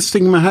most of the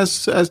stigma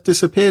has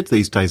disappeared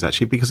these days,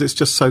 actually, because it's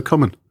just so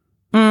common.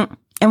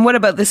 And what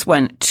about this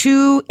one?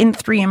 2 in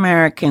 3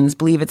 Americans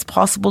believe it's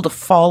possible to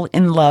fall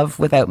in love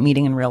without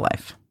meeting in real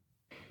life.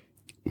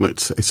 Well,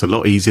 it's a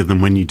lot easier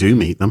than when you do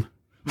meet them.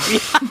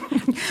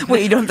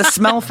 Well, you don't have the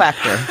smell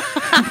factor.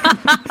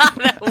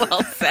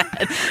 Well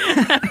said.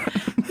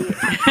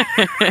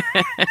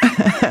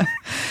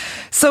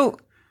 So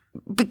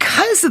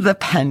because of the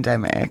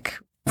pandemic,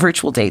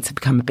 virtual dates have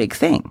become a big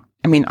thing.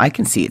 I mean, I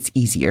can see it's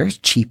easier, it's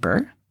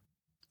cheaper.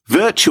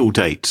 Virtual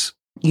dates.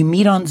 You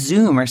meet on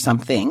Zoom or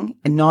something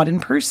and not in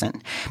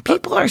person.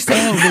 People are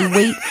saying they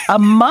wait a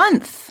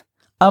month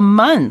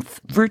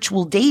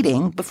virtual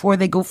dating before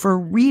they go for a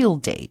real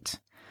date.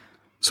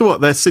 So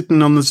what, they're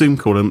sitting on the Zoom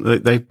call and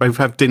they both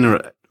have dinner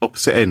at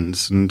opposite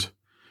ends and...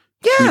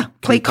 Yeah,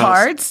 play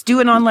cards, do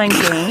an online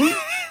game,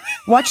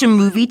 watch a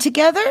movie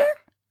together.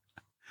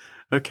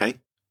 Okay.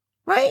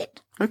 Right?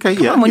 Okay,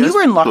 Come yeah. on, when yes, you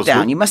were in lockdown,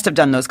 possible. you must have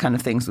done those kind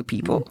of things with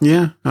people.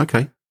 Yeah,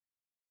 okay.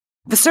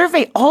 The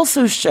survey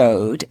also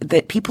showed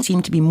that people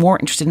seem to be more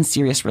interested in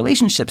serious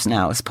relationships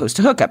now as opposed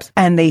to hookups.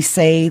 And they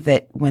say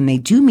that when they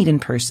do meet in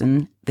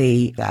person,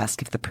 they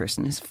ask if the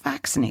person is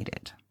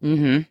vaccinated.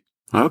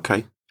 Mm-hmm.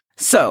 Okay.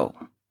 So,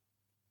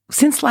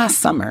 since last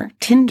summer,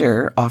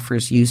 Tinder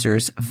offers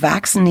users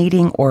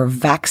vaccinating or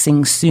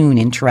vaxing soon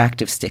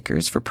interactive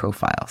stickers for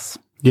profiles.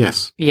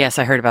 Yes. Yes,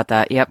 I heard about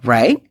that. Yep.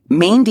 Right?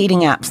 Main dating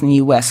apps in the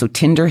US, so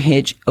Tinder,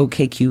 Hinge,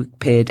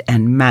 OkCupid,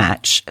 and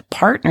Match,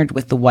 partnered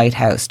with the White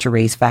House to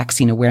raise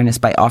vaccine awareness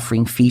by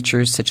offering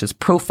features such as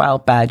profile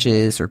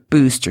badges or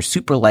boosts or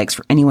super likes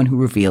for anyone who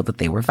revealed that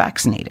they were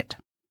vaccinated.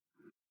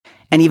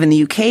 And even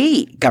the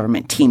UK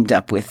government teamed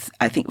up with,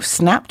 I think,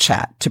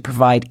 Snapchat to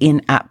provide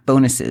in-app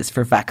bonuses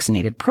for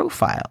vaccinated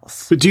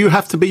profiles. But do you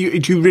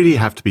really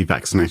have to be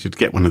vaccinated to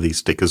get one of these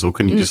stickers, or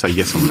can you just say,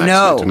 yes, I'm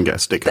vaccinated and get a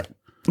sticker?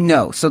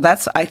 No. So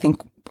that's, I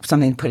think,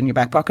 something to put in your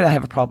back pocket. I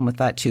have a problem with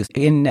that too.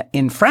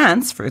 In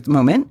France, for the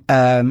moment,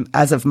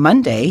 as of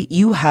Monday,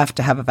 you have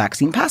to have a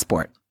vaccine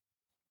passport.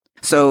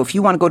 So if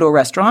you want to go to a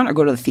restaurant or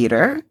go to the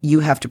theater,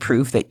 you have to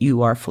prove that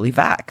you are fully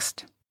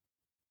vaxxed.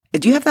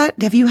 Do you have that?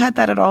 Have you had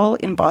that at all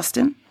in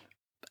Boston?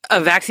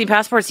 Vaccine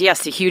passports?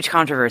 Yes. A huge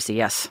controversy.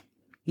 Yes.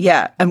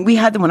 Yeah. And we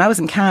had them when I was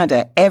in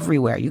Canada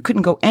everywhere. You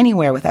couldn't go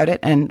anywhere without it.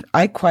 And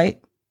I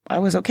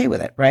was okay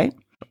with it, right?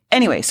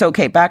 Anyway, so,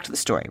 okay, back to the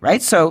story,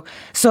 right? So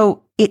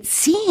it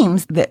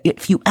seems that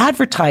if you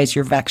advertise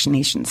your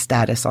vaccination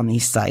status on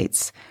these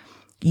sites,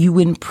 you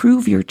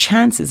improve your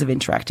chances of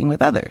interacting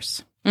with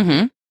others.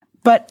 Mm-hmm.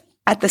 But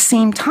at the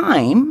same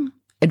time,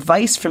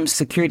 advice from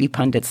security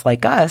pundits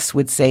like us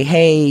would say,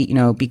 hey,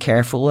 be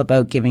careful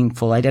about giving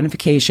full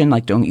identification.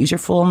 Like, don't use your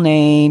full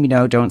name.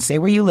 Don't say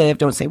where you live.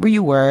 Don't say where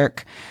you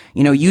work.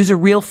 Use a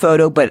real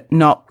photo, but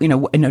not,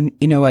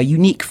 a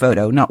unique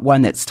photo, not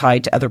one that's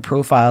tied to other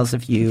profiles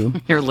of you.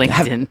 Your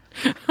LinkedIn.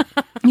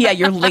 Yeah,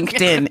 your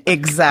LinkedIn.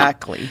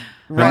 Exactly.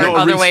 Right. Or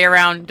other way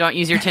around. Don't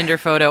use your Tinder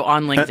photo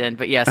on LinkedIn.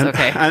 But yes,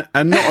 okay.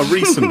 And not a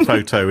recent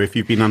photo if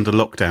you've been under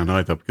lockdown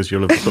either, because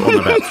you'll have put on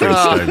about 3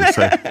 stones.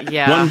 So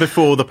yeah. One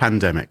before the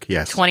pandemic,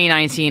 yes.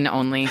 2019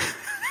 only.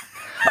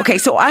 Okay,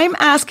 so I'm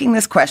asking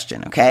this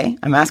question, okay?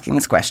 I'm asking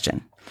this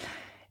question.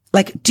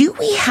 Like, do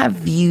we have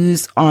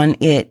views on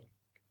it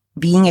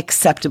being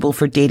acceptable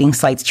for dating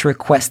sites to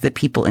request that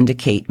people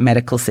indicate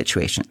medical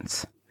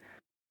situations?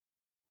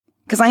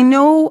 Because I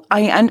know,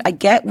 I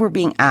get we're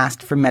being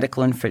asked for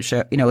medical info,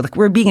 like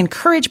we're being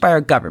encouraged by our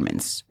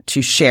governments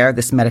to share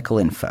this medical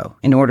info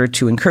in order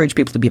to encourage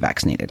people to be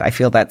vaccinated. I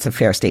feel that's a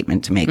fair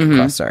statement to make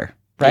across our,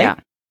 right? Yeah.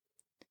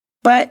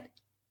 But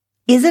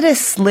is it a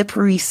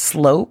slippery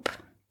slope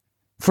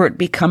for it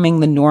becoming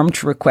the norm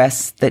to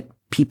request that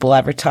people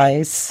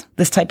advertise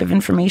this type of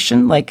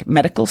information, like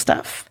medical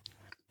stuff?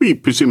 You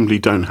presumably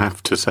don't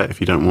have to say it if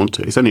you don't want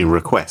to. It's only a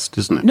request,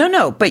 isn't it?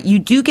 No, but you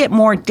do get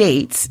more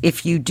dates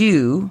if you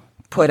do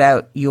put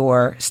out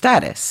your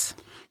status.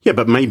 Yeah,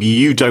 but maybe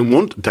you don't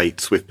want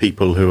dates with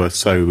people who are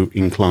so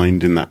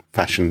inclined in that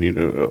fashion,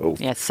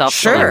 Yeah,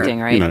 self-selecting,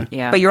 right?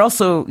 Yeah. But you're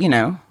also,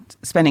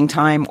 spending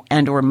time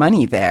and or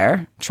money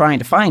there trying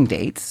to find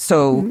dates.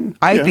 So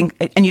I think,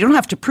 and you don't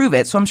have to prove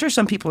it. So I'm sure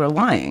some people are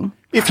lying.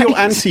 If you're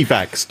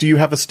anti-vax, do you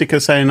have a sticker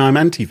saying I'm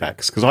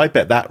anti-vax? Because I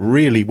bet that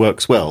really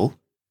works well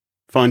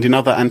finding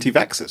other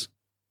anti-vaxxers.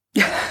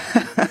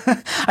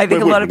 I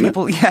think a lot of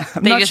people,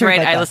 I'm they not just sure write,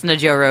 about I that. listen to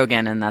Joe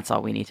Rogan, and that's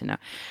all we need to know.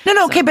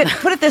 No, okay, but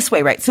put it this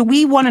way, right? So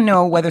we want to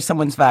know whether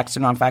someone's vaxxed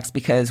or non-vaxxed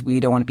because we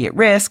don't want to be at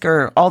risk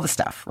or all the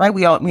stuff, right?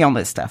 We all know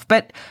this stuff.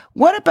 But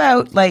what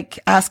about like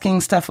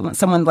asking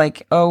someone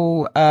like,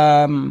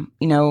 are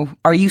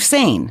you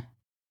sane?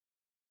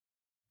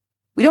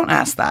 We don't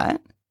ask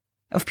that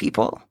of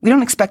people. We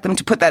don't expect them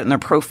to put that in their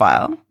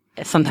profile.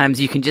 Sometimes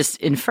you can just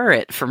infer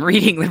it from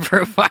reading the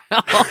profile.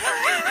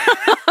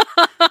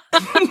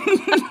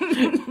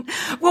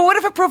 Well, what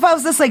if a profile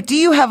is this like, do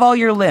you have all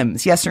your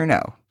limbs? Yes or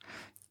no?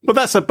 Well,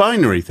 that's a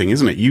binary thing,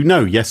 isn't it? You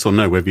know yes or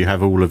no whether you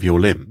have all of your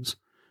limbs.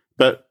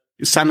 But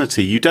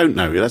sanity, you don't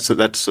know. That's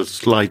a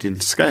sliding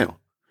scale.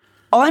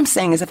 All I'm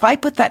saying is if I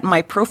put that in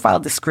my profile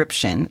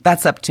description,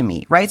 that's up to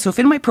me, right? So if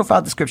in my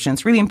profile description,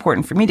 it's really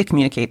important for me to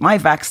communicate my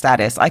vax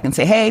status, I can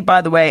say, hey,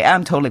 by the way,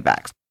 I'm totally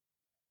vaxxed.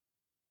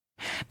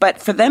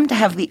 But for them to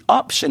have the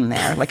option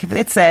there, like if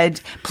it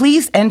said,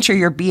 please enter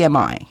your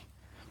BMI,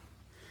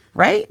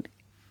 right?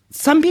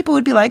 Some people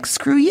would be like,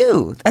 screw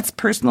you. That's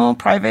personal,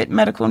 private,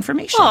 medical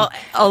information. Well,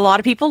 a lot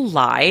of people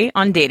lie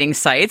on dating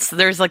sites.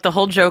 There's like the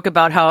whole joke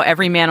about how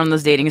every man on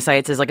those dating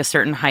sites is like a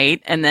certain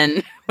height. And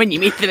then when you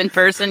meet them in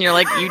person, you're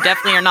like, you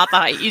definitely are not the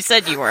height you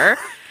said you were.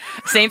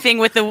 Same thing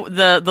with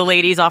the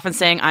ladies often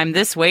saying, I'm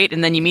this weight.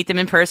 And then you meet them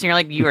in person, you're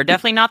like, you are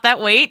definitely not that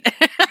weight.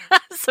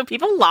 So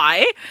people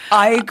lie.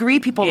 I agree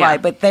people lie,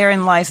 but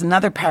therein lies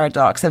another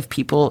paradox of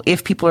people,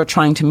 if people are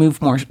trying to move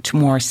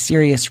more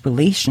serious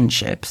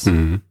relationships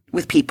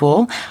with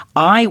people,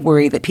 I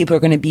worry that people are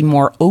going to be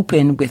more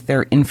open with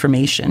their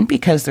information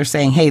because they're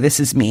saying, hey, this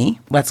is me,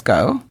 let's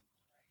go.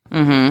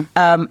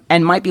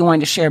 And might be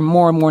wanting to share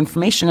more and more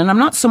information. And I'm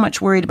not so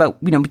much worried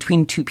about,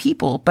 between two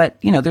people, but,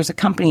 there's a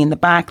company in the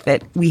back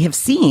that we have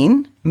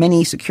seen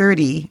many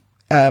security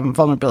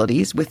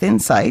vulnerabilities within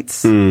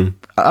sites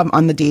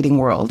on the dating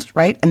world,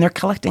 right? And they're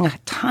collecting a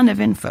ton of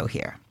info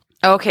here.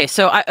 Okay,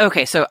 so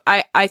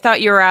I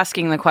thought you were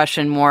asking the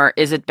question more,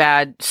 is it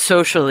bad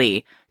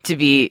socially to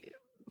be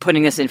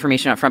putting this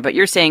information up front? But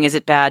you're saying, is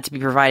it bad to be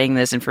providing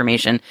this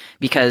information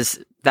because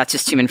that's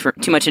just too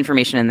much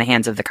information in the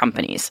hands of the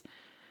companies?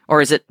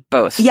 Or is it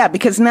both? Yeah,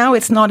 because now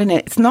it's not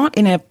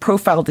in a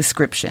profile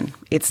description.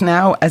 It's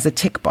now as a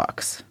tick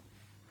box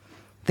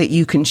that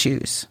you can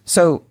choose.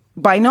 So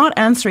by not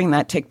answering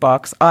that tick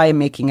box, I am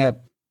making it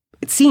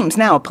seems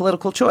now a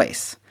political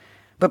choice.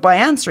 But by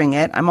answering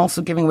it, I'm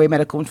also giving away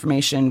medical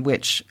information,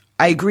 which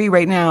I agree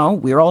right now,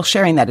 we're all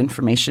sharing that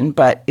information,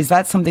 but is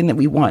that something that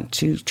we want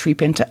to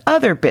creep into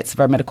other bits of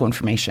our medical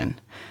information?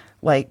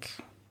 But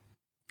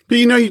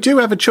you do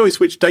have a choice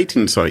which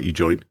dating site you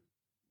join.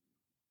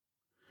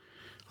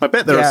 I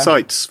bet there are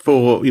sites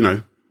for,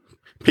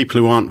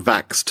 people who aren't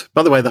vaxxed.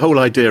 By the way, the whole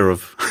idea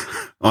of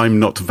I'm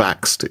not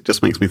vaxxed, it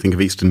just makes me think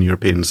of Eastern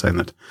Europeans saying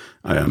that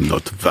I am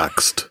not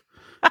vaxxed.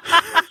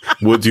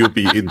 Would you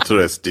be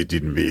interested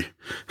in me?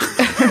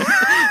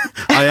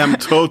 I am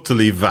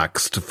totally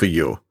vaxxed for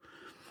you.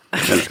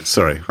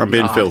 Sorry, I'm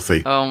being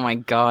filthy. Oh my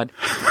God.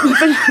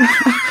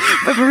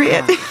 But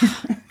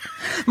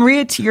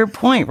Maria, to your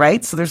point,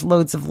 right? So there's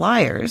loads of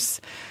liars.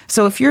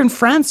 So if you're in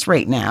France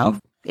right now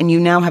and you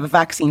now have a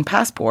vaccine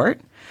passport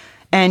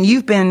and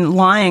you've been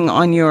lying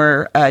on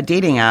your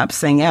dating app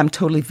saying, yeah, I'm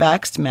totally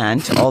vaxxed, man,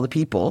 to all the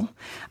people,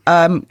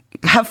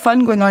 have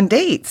fun going on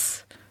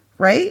dates,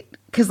 right?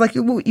 Because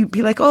you'd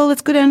be like, oh,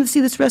 let's go down and see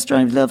this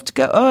restaurant. I'd love to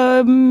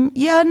go.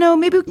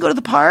 Maybe we can go to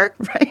the park,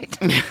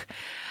 right?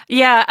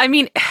 Yeah, I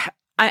mean,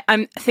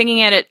 I'm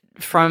thinking at it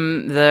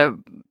from the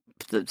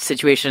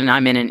situation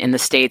I'm in the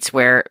States,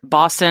 where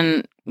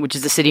Boston, which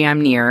is the city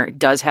I'm near,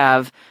 does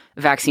have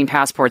vaccine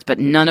passports, but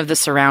none of the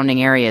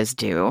surrounding areas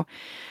do.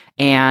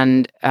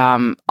 And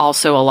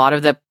also a lot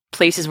of the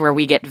places where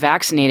we get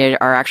vaccinated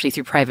are actually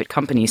through private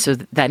companies. So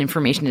that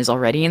information is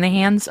already in the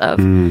hands of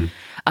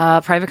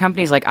Private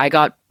companies, like I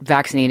got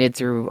vaccinated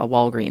through a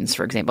Walgreens,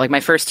 for example. Like my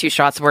first 2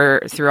 shots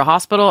were through a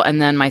hospital,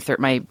 and then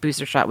my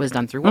booster shot was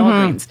done through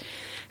Walgreens.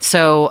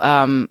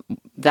 So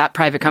that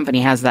private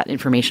company has that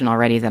information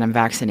already that I'm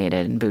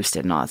vaccinated and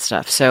boosted and all that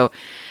stuff. So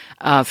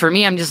for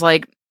me, I'm just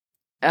like,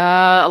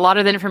 a lot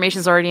of the information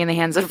is already in the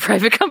hands of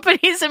private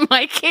companies in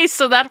my case.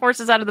 So that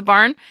horse is out of the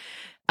barn.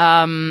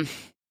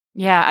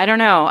 Yeah, I don't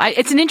know.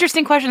 It's an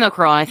interesting question though,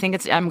 Carol.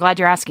 I'm glad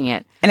you're asking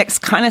it. And it's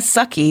kind of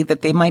sucky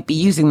that they might be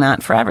using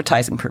that for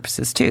advertising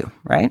purposes too,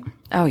 right?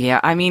 Oh yeah.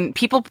 I mean,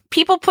 people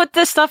put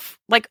this stuff,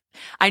 like,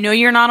 I know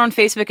you're not on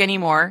Facebook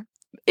anymore.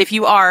 If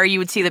you are, you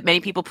would see that many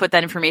people put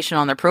that information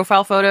on their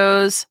profile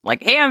photos,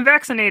 like, hey, I'm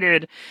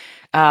vaccinated.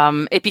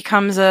 It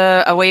becomes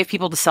a way of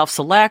people to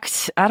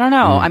self-select. I don't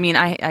know. I mean,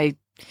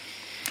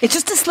 it's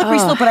just a slippery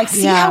slope, but I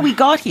see how we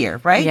got here,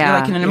 right? Yeah,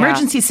 you're like in an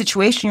emergency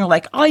situation, you're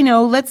like, oh, I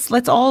know,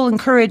 let's all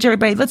encourage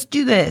everybody, let's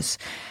do this.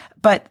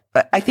 But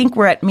I think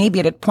we're at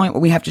a point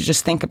where we have to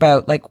just think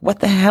about, like, what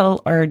the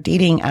hell are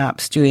dating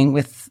apps doing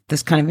with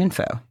this kind of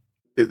info?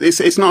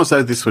 It's not as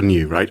though this were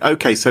new, right?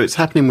 Okay, so it's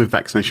happening with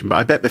vaccination, but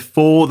I bet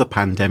before the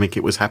pandemic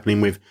it was happening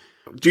with,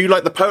 do you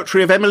like the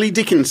poetry of Emily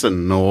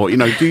Dickinson? Or,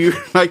 do you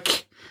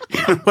like...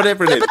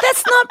 whatever it is. But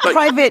that's not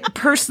private,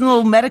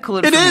 personal, medical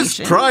information. It is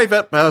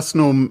private,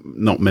 personal,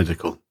 not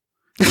medical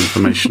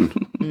information.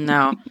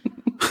 No.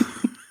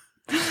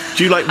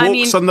 Do you like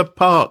walks on the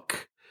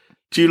park?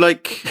 Do you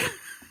like...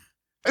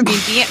 I mean,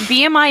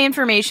 BMI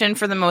information,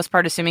 for the most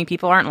part, assuming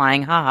people aren't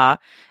lying,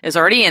 is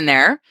already in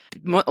there.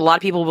 A lot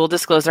of people will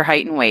disclose their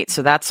height and weight,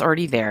 so that's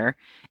already there.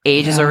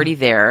 Age is already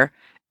there.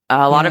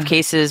 A lot of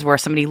cases where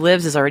somebody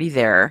lives is already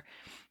there.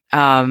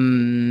 I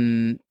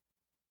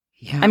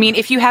mean,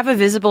 if you have a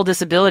visible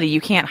disability,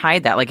 you can't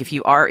hide that. Like if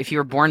you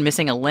were born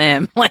missing a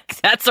limb, like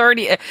that's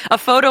already a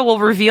photo will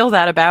reveal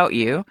that about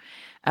you.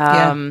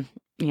 I don't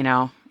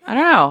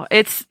know.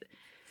 It's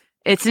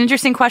an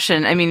interesting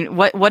question. I mean,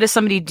 what does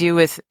somebody do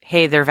with,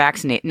 hey, they're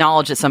vaccinated,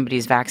 knowledge that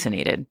somebody's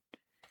vaccinated?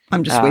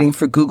 I'm just waiting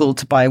for Google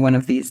to buy one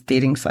of these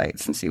dating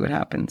sites and see what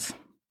happens.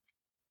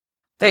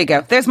 There you go.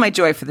 There's my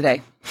joy for the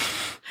day.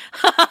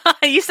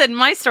 You said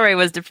my story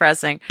was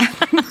depressing.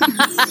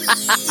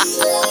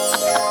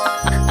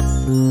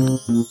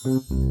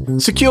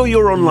 Secure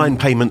your online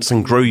payments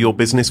and grow your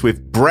business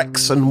with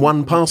Brex and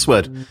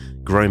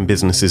 1Password. Growing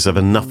businesses have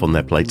enough on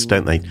their plates,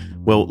 don't they?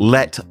 Well,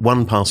 let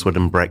 1Password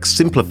and Brex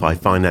simplify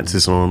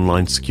finances and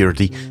online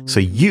security so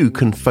you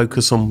can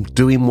focus on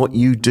doing what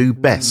you do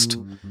best.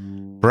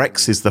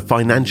 Brex is the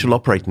financial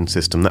operating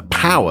system that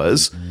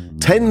powers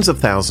tens of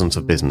thousands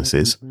of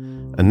businesses,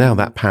 and now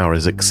that power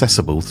is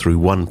accessible through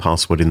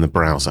 1Password in the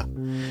browser.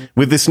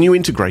 With this new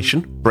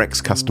integration,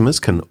 Brex customers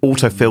can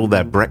autofill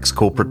their Brex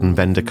corporate and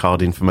vendor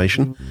card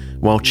information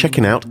while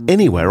checking out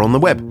anywhere on the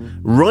web,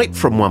 right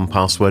from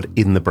 1Password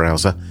in the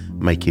browser,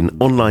 making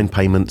online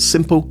payments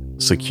simple,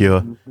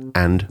 secure,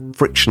 and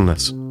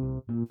frictionless.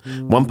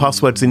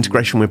 1Password's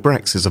integration with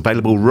Brex is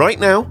available right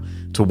now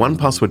to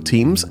 1Password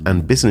teams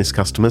and business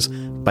customers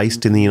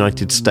based in the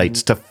United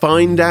States. To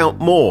find out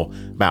more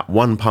about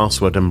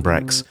 1Password and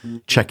Brex,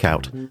 check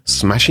out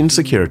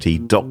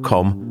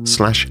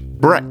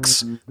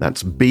smashingsecurity.com/Brex.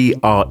 That's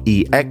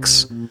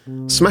BREX,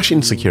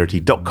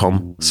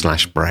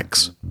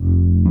 smashingsecurity.com/Brex.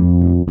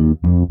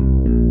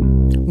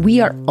 We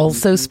are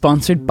also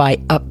sponsored by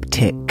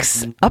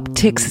Uptycs.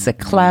 Uptycs is a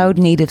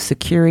cloud-native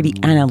security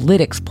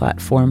analytics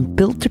platform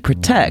built to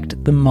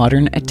protect the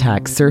modern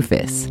attack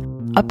surface.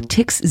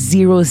 Uptycs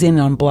zeroes in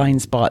on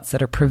blind spots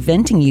that are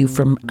preventing you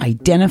from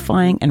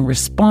identifying and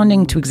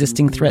responding to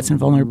existing threats and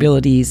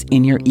vulnerabilities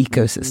in your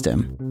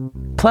ecosystem.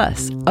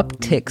 Plus,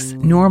 Uptycs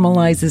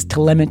normalizes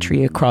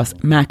telemetry across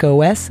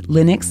macOS,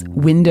 Linux,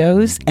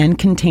 Windows, and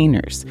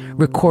containers,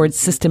 records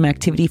system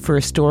activity for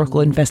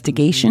historical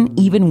investigation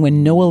even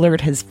when no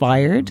alert has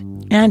fired,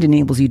 and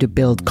enables you to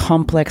build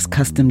complex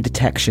custom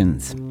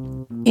detections.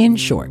 In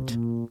short,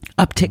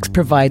 Uptycs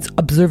provides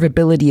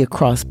observability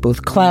across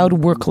both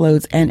cloud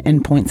workloads and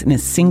endpoints in a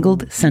single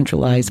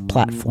centralized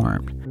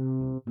platform.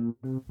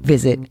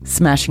 Visit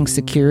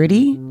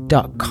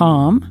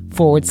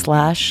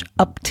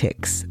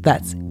smashingsecurity.com/Uptycs.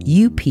 That's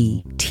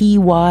UPTYCS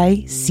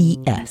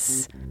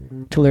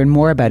to learn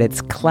more about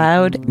its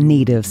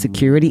cloud-native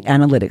security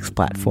analytics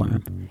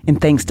platform.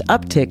 And thanks to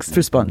Uptycs for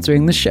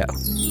sponsoring the show.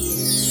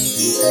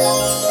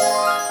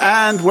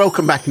 And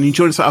welcome back, and you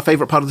join us at our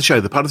favourite part of the show,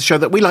 the part of the show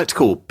that we like to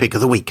call Pick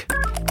of the Week.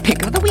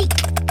 Pick of the week.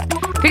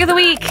 Pick of the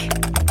week.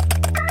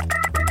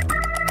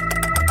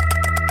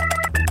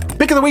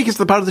 Pick of the Week is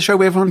the part of the show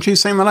where everyone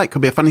chooses something they like.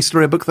 Could be a funny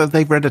story, a book that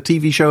they've read, a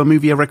TV show, a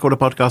movie, a record, a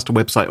podcast, a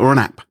website, or an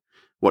app.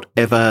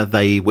 Whatever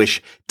they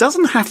wish.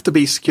 Doesn't have to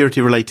be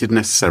security related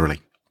necessarily.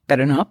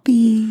 Better not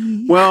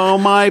be. Well,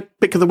 my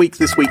Pick of the Week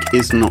this week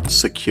is not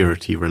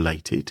security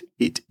related.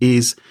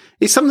 It's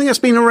something that's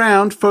been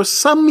around for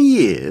some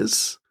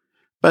years,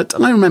 but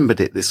I remembered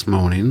it this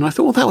morning and I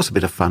thought, well, that was a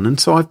bit of fun. And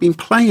so I've been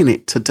playing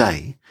it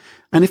today.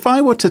 And if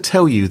I were to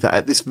tell you that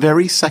at this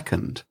very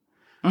second,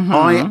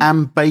 I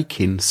am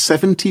baking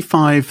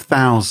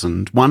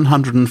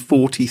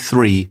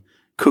 75,143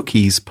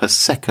 cookies per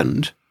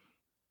second,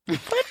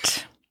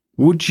 What?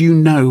 Would you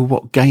know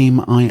what game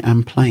I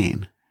am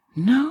playing?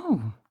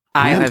 No.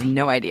 I have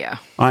no idea.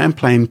 I am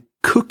playing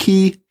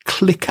Cookie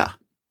Clicker.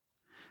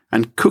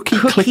 And Cookie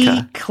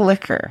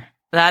Clicker.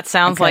 That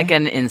sounds Okay. like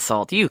an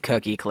insult. You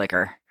cookie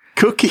clicker.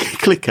 Cookie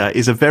Clicker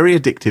is a very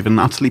addictive and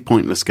utterly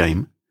pointless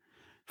game.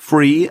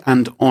 Free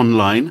and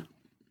online.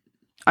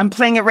 I'm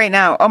playing it right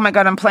now. Oh my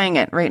God, I'm playing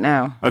it right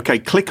now. Okay,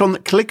 click on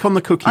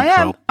the cookie I am.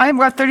 Carol. I've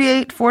got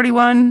 38,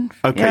 41.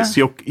 Okay, Yeah.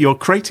 so you're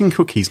creating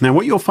cookies. Now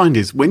what you'll find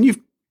is when you've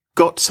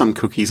got some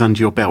cookies under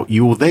your belt,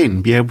 you will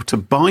then be able to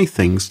buy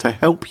things to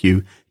help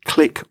you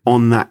click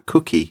on that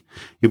cookie.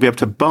 You'll be able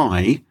to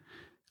buy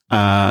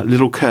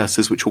little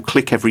cursors which will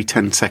click every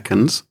 10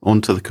 seconds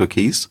onto the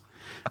cookies.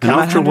 Okay, I'm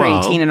at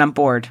 118 and I'm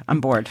bored.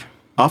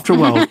 After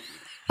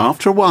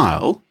a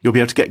while, you'll be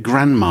able to get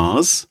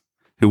grandmas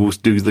who will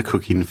do the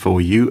cooking for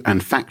you,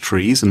 and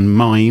factories and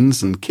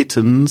mines and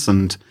kittens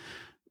and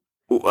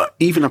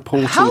even a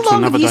portal How to long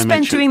another have you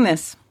dimension. spent doing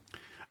this?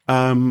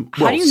 How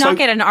do you not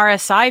get an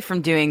RSI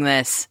from doing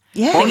this?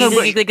 Yeah. Oh, no,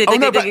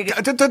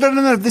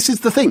 no, this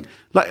is the thing.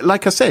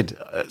 Like I said,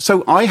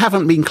 so I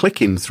haven't been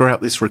clicking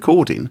throughout this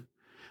recording,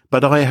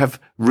 but I have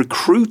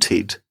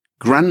recruited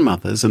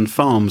grandmothers and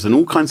farms and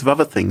all kinds of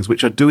other things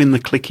which are doing the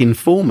clicking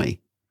for me.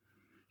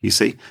 You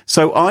see?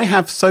 So I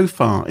have so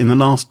far in the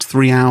last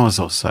 3 hours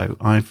or so,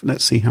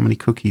 let's see how many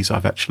cookies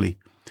I've actually,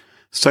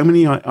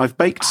 I've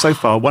baked so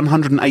far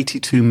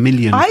 182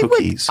 million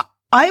cookies.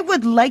 I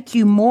would like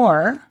you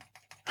more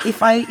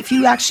if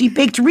you actually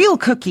baked real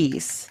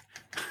cookies.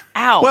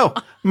 Ow. Well,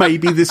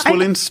 maybe this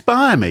will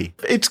inspire me.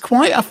 It's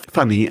quite a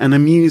funny and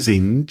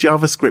amusing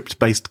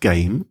JavaScript-based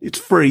game. It's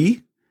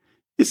free.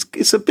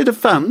 It's a bit of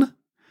fun.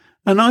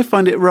 And I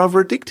find it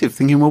rather addictive,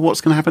 thinking, well,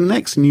 what's going to happen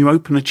next? And you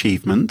open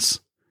achievements.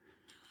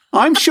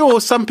 I'm sure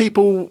some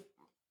people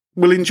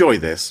will enjoy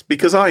this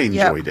because I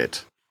enjoyed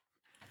it.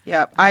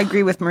 Yeah, I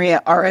agree with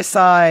Maria.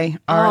 RSI.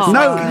 Oh,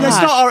 No, gosh.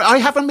 it's not. I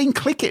haven't been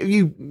clicking.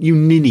 You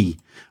ninny.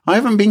 I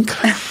haven't been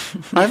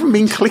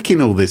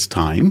clicking all this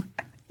time.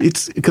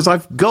 It's because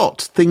I've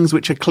got things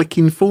which are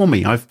clicking for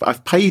me.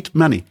 I've paid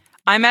money.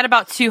 I'm at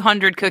about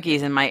 200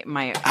 cookies in my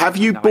Have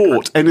you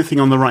bought anything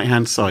on the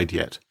right-hand side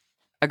yet?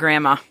 a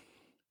grandma.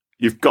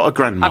 You've got a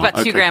grandma. I've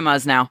got two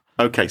grandmas now.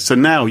 Okay, so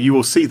now you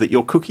will see that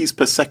your cookies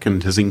per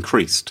second has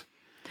increased.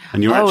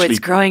 And you're actually... it's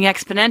growing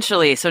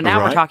exponentially. So now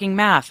Right. we're talking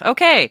math.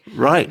 Okay.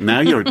 Right, now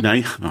you're...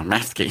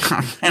 math game.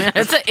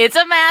 It's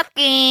a math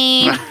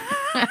game.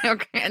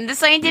 Okay. And the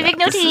scientific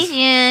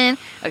notation.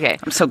 Okay.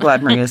 I'm so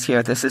glad Maria's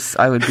here.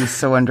 I would be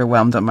so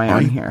underwhelmed on my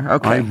own here.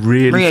 Okay. I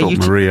really Maria,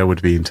 thought Maria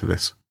would be into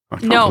this. I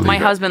can't No, believe my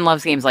it. husband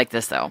loves games like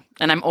this, though.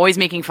 And I'm always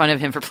making fun of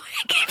him for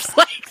playing games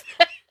like this.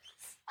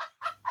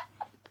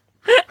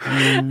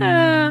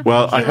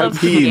 Well, I hope loves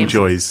cookie he games.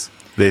 enjoys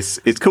this.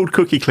 It's called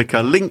Cookie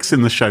Clicker. Links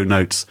in the show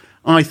notes.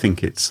 I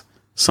think it's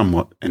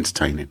somewhat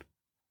entertaining.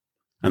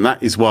 And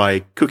that is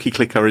why Cookie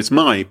Clicker is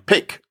my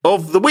pick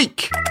of the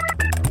week.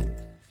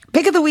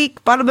 Pick of the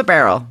week, bottom of the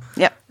barrel.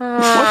 Yep.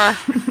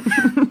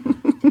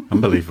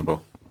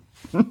 Unbelievable.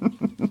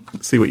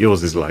 See what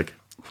yours is like.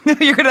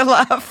 You're going to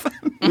laugh.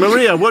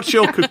 Maria, what's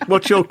your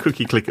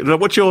Cookie Clicker?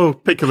 What's your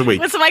pick of the week?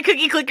 What's my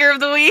cookie clicker of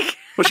the week?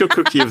 What's your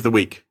cookie of the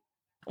week?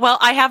 Well,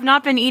 I have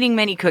not been eating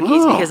many cookies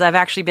Oh. because I've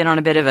actually been on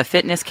a bit of a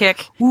fitness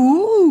kick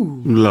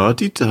Ooh.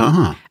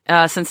 La-di-da.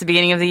 since the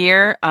beginning of the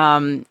year.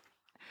 I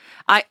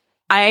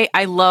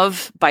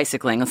love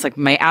bicycling. It's like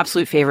my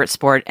absolute favorite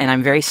sport, and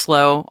I'm very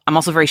slow. I'm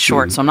also very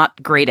short, so I'm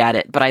not great at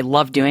it, but I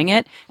love doing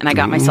it. And I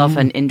got myself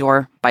an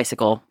indoor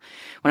bicycle,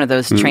 one of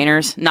those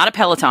trainers, not a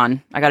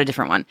Peloton. I got a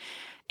different one.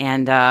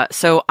 And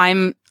so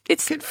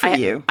it's Good for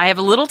you. I have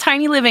a little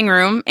tiny living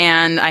room,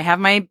 and I have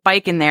my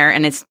bike in there,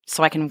 and it's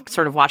so I can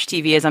sort of watch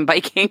TV as I'm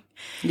biking.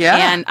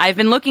 Yeah. And I've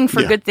been looking for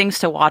Yeah. good things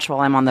to watch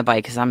while I'm on the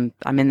bike because I'm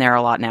in there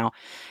a lot now.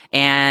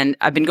 And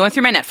I've been going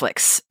through my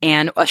Netflix,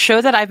 and a show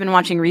that I've been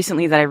watching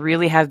recently that I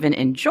really have been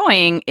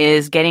enjoying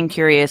is Getting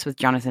Curious with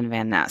Jonathan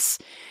Van Ness,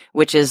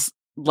 which is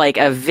like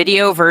a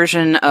video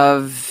version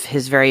of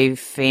his very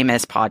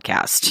famous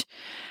podcast.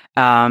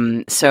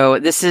 So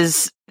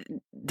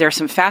there's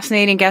some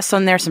fascinating guests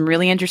on there, some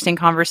really interesting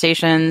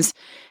conversations,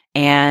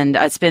 and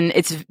it's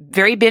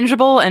very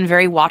bingeable and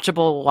very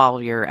watchable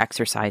while you're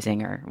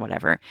exercising or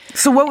whatever.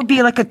 So what would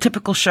be like a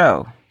typical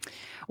show?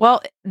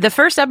 Well, the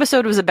first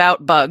episode was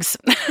about bugs.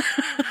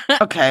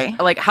 Okay.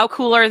 Like, how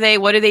cool are they?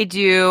 What do they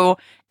do?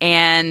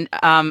 And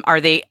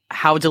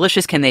how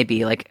delicious can they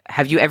be? Like,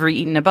 have you ever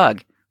eaten a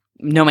bug?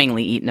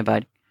 Knowingly eaten a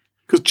bug?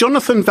 Because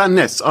Jonathan Van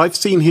Ness, I've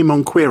seen him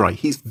on Queer Eye.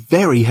 He's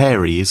very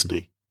hairy, isn't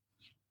he?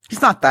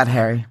 He's not that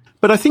hairy.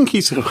 But I think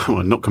he's,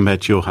 well, not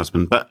compared to your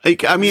husband, but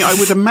I mean, I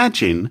would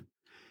imagine,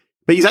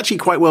 but he's actually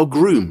quite well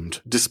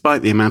groomed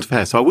despite the amount of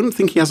hair. So I wouldn't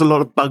think he has a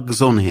lot of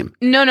bugs on him.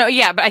 No,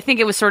 yeah, but I think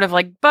it was sort of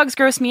like, bugs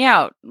gross me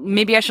out.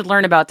 Maybe I should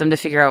learn about them to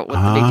figure out what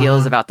the big deal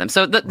is about them.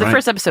 So the right.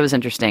 first episode was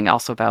interesting,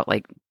 also about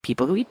like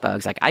people who eat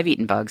bugs. Like, I've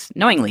eaten bugs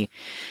knowingly.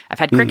 I've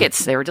had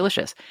crickets. They were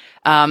delicious.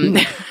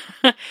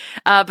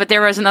 But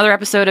there was another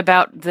episode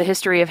about the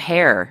history of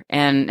hair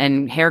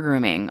and hair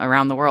grooming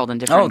around the world in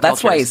different Oh,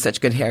 that's why cultures. he's such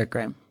good hair,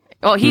 Graham.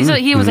 Well, he was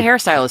a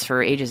hairstylist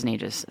for ages and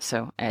ages.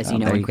 So as you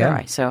know, there you in Queer go.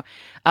 Eye. So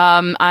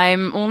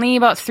I'm only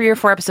about 3 or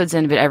 4 episodes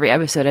in, but every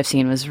episode I've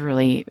seen was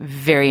really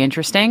very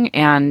interesting,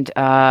 and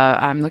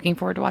I'm looking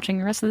forward to watching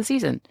the rest of the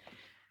season.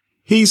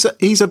 He's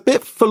a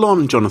bit full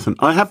on, Jonathan.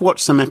 I have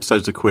watched some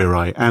episodes of Queer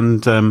Eye,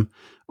 and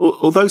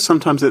although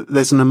sometimes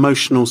there's an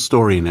emotional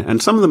story in it,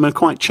 and some of them are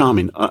quite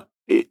charming,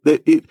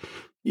 it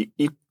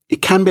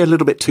can be a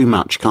little bit too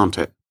much, can't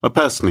it?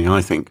 Personally,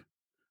 I think.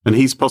 And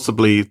he's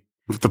possibly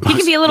the most, He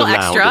can be a little the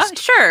extra, loudest.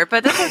 sure,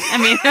 but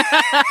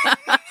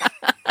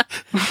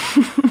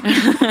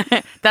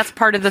that's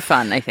part of the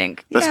fun, I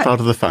think. That's part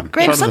of the fun.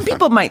 Graham, Part of some the fun.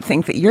 people might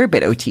think that you're a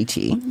bit OTT,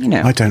 you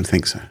know. I don't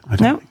think so. I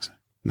don't think so.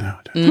 No, I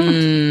don't.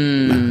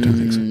 No, I don't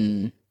think so.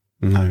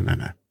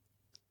 No.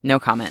 No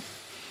comment.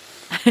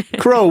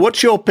 Carole,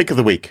 what's your pick of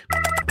the week?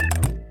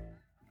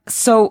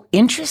 So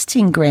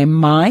interesting, Graham.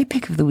 My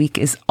pick of the week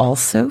is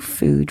also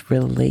food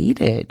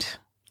related.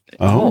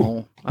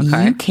 Oh,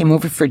 Okay. You came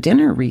over for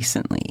dinner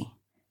recently,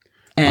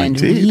 and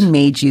did. we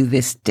made you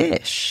this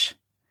dish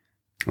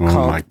oh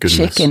called my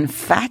goodness. chicken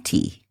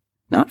fatty.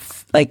 Not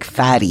like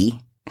fatty,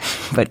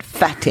 but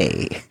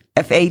fatty.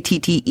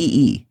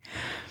 Fattee.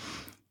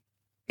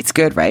 It's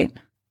good, right?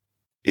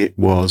 It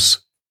was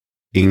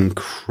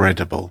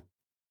incredible.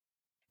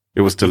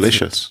 It was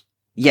delicious.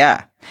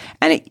 Yeah.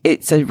 And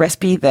it's a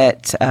recipe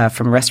that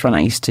from a restaurant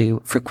I used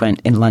to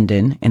frequent in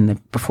London in the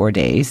before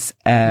days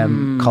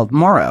called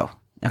Moro.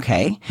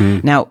 Okay.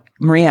 Now,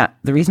 Maria,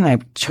 the reason I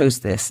chose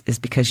this is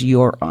because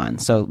you're on.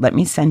 So let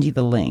me send you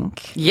the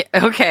link. Yeah,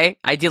 okay.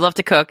 I do love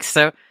to cook,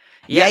 so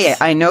yes. Yeah.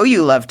 I know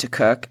you love to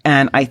cook,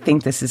 and I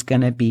think this is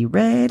going to be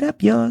right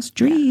up your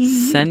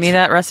street. Send me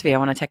that recipe. I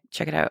want to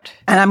check it out.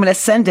 And I'm going to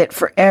send it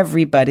for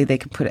everybody. They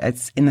can put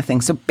it in the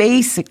thing. So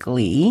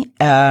basically,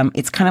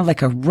 it's kind of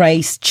like a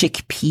rice,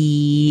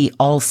 chickpea,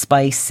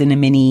 allspice,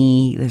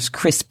 cinnamony. There's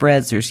crisp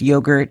breads, there's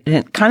yogurt. And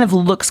it kind of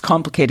looks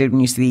complicated when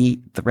you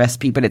see the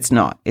recipe, but it's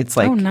not. It's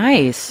like, Oh,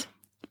 nice.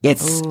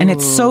 and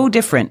it's so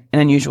different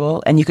and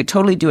unusual. And you could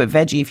totally do it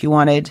veggie if you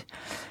wanted.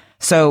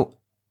 So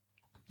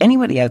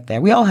anybody out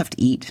there, we all have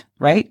to eat,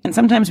 right? And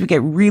sometimes we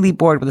get really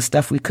bored with the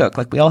stuff we cook.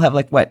 Like we all have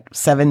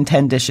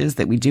 7-10 dishes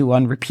that we do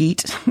on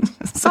repeat.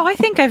 So I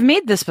think I've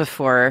made this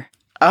before.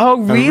 Oh,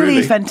 really?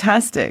 really?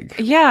 Fantastic.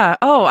 Yeah.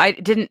 Oh, I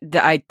didn't.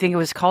 I think it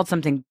was called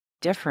something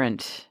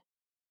different.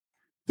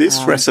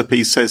 This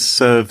recipe says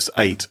serves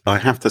 8. I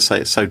have to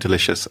say it's so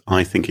delicious.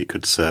 I think it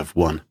could serve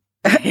 1.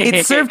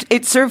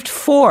 It served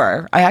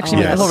 4. I actually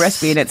made the whole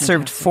recipe and it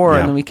served 4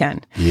 on the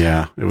weekend.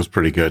 Yeah, it was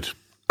pretty good.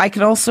 I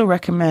could also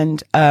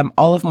recommend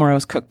all of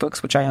Moro's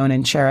cookbooks, which I own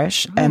and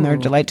cherish, and they're a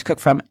delight to cook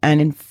from.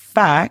 And in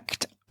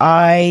fact,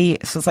 so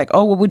it's like,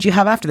 oh, what would you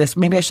have after this?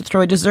 Maybe I should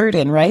throw a dessert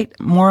in, right?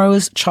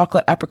 Moro's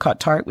chocolate apricot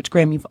tart, which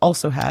Graham, you've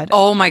also had.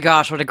 Oh my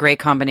gosh, what a great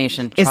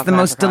combination. It's the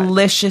most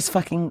delicious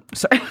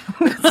it's the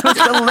most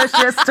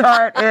delicious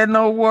tart in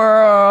the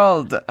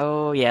world.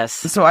 Oh, yes.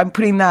 So I'm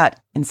putting that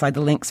inside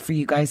the links for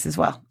you guys as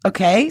well.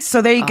 Okay,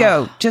 so there you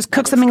go. Just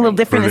cook something a little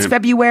different. Brilliant. It's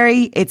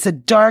February. It's a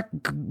dark,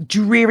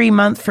 dreary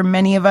month for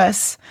many of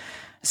us.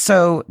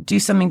 So do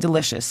something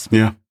delicious.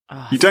 Yeah.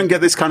 You don't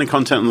get this kind of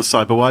content on the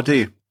Cyberwire, do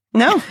you?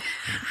 No.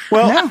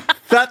 Well,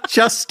 that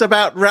just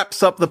about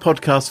wraps up the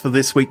podcast for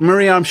this week.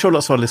 Maria, I'm sure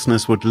lots of our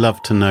listeners would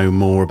love to know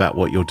more about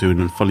what you're doing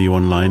and follow you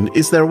online.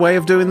 Is there a way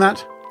of doing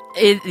that?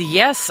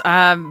 Yes,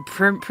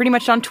 pretty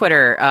much on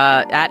Twitter.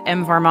 At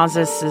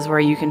mvarmazis is where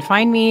you can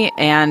find me.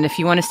 And if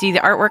you want to see the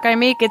artwork I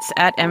make, it's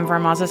at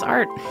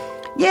mvarmazisart.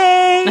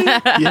 Yay.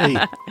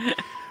 Yay.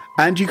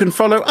 And you can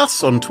follow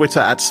us on Twitter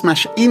at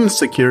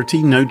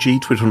SmashInSecurity, no G,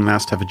 Twitter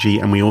allows to have a G,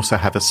 and we also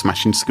have a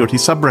Smash Insecurity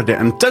subreddit.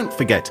 And don't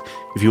forget,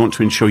 if you want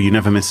to ensure you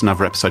never miss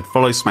another episode,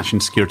 follow Smash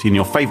Insecurity in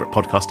your favourite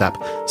podcast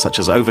app, such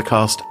as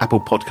Overcast,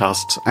 Apple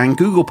Podcasts, and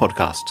Google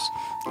Podcasts.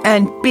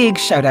 And big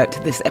shout out to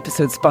this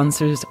episode's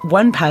sponsors,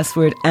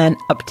 1Password and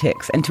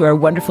Upticks, and to our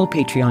wonderful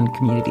Patreon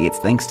community. It's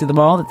thanks to them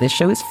all that this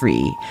show is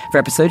free. For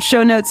episode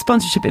show notes,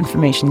 sponsorship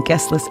information,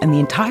 guest lists, and the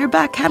entire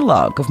back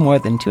catalogue of more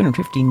than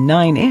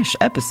 259-ish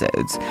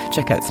episodes,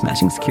 check out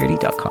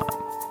SmashingSecurity.com.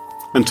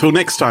 Until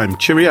next time,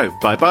 cheerio,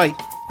 bye-bye.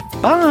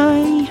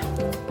 Bye.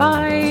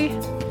 Bye.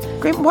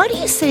 Graham, why do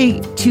you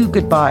say 2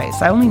 goodbyes?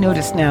 I only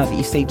noticed now that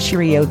you say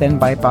cheerio, then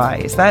bye-bye.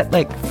 Is that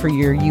like for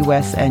your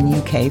US and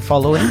UK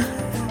following?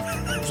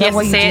 He has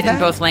to say it in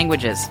both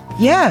languages.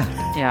 Yeah.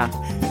 Yeah.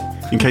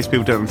 In case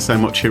people don't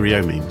understand what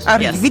cheerio means.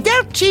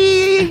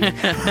 Arrivederci.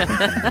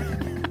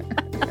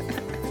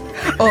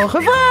 Au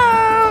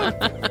revoir.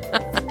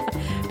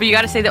 But you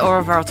got to say the au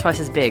revoir twice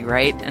as big,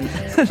 right? And